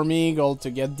through Storm Eagle to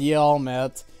get the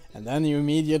helmet, and then you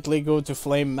immediately go to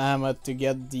Flame Mammoth to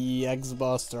get the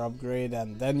X-Buster upgrade,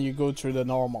 and then you go through the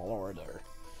normal order.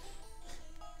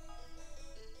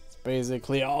 It's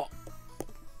basically all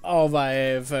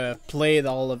I've played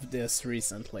all of this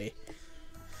recently.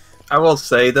 I will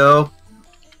say though,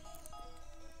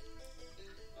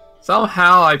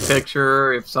 somehow I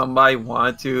picture if somebody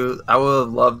wanted to, I would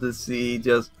have loved to see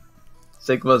just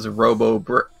Sigma's Robo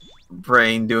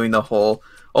Brain doing the whole,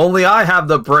 only I have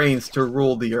the brains to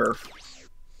rule the earth.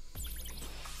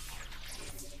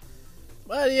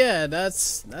 But yeah,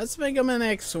 that's Megaman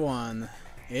X1.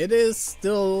 It is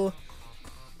still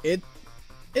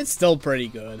it's still pretty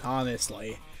good,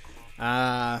 honestly.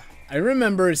 I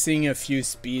remember seeing a few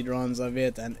speedruns of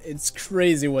it, and it's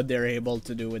crazy what they're able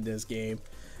to do with this game.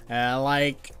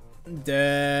 Like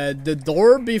the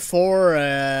door before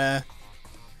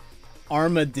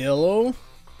Armadillo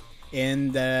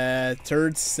in the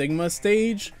third Sigma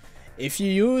stage if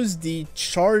you use the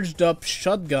charged up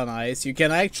shotgun ice, you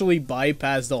can actually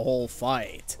bypass the whole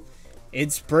fight.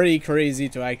 It's pretty crazy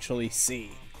to actually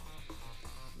see.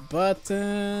 But,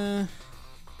 an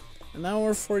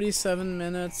hour 47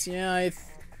 minutes, yeah,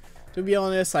 to be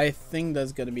honest, I think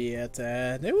that's gonna be it.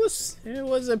 It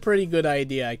was a pretty good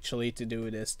idea actually to do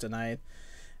this tonight.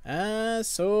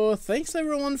 So thanks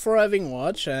everyone for having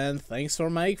watched, and thanks for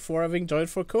Mike for having joined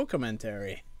for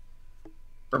co-commentary.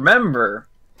 Remember,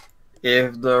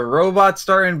 if the robots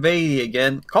start invading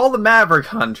again, call the Maverick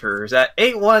Hunters at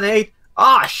 818.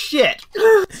 Ah, shit!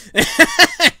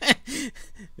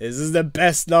 This is the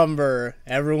best number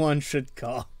everyone should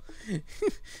call.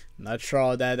 Not sure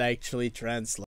how that actually translates.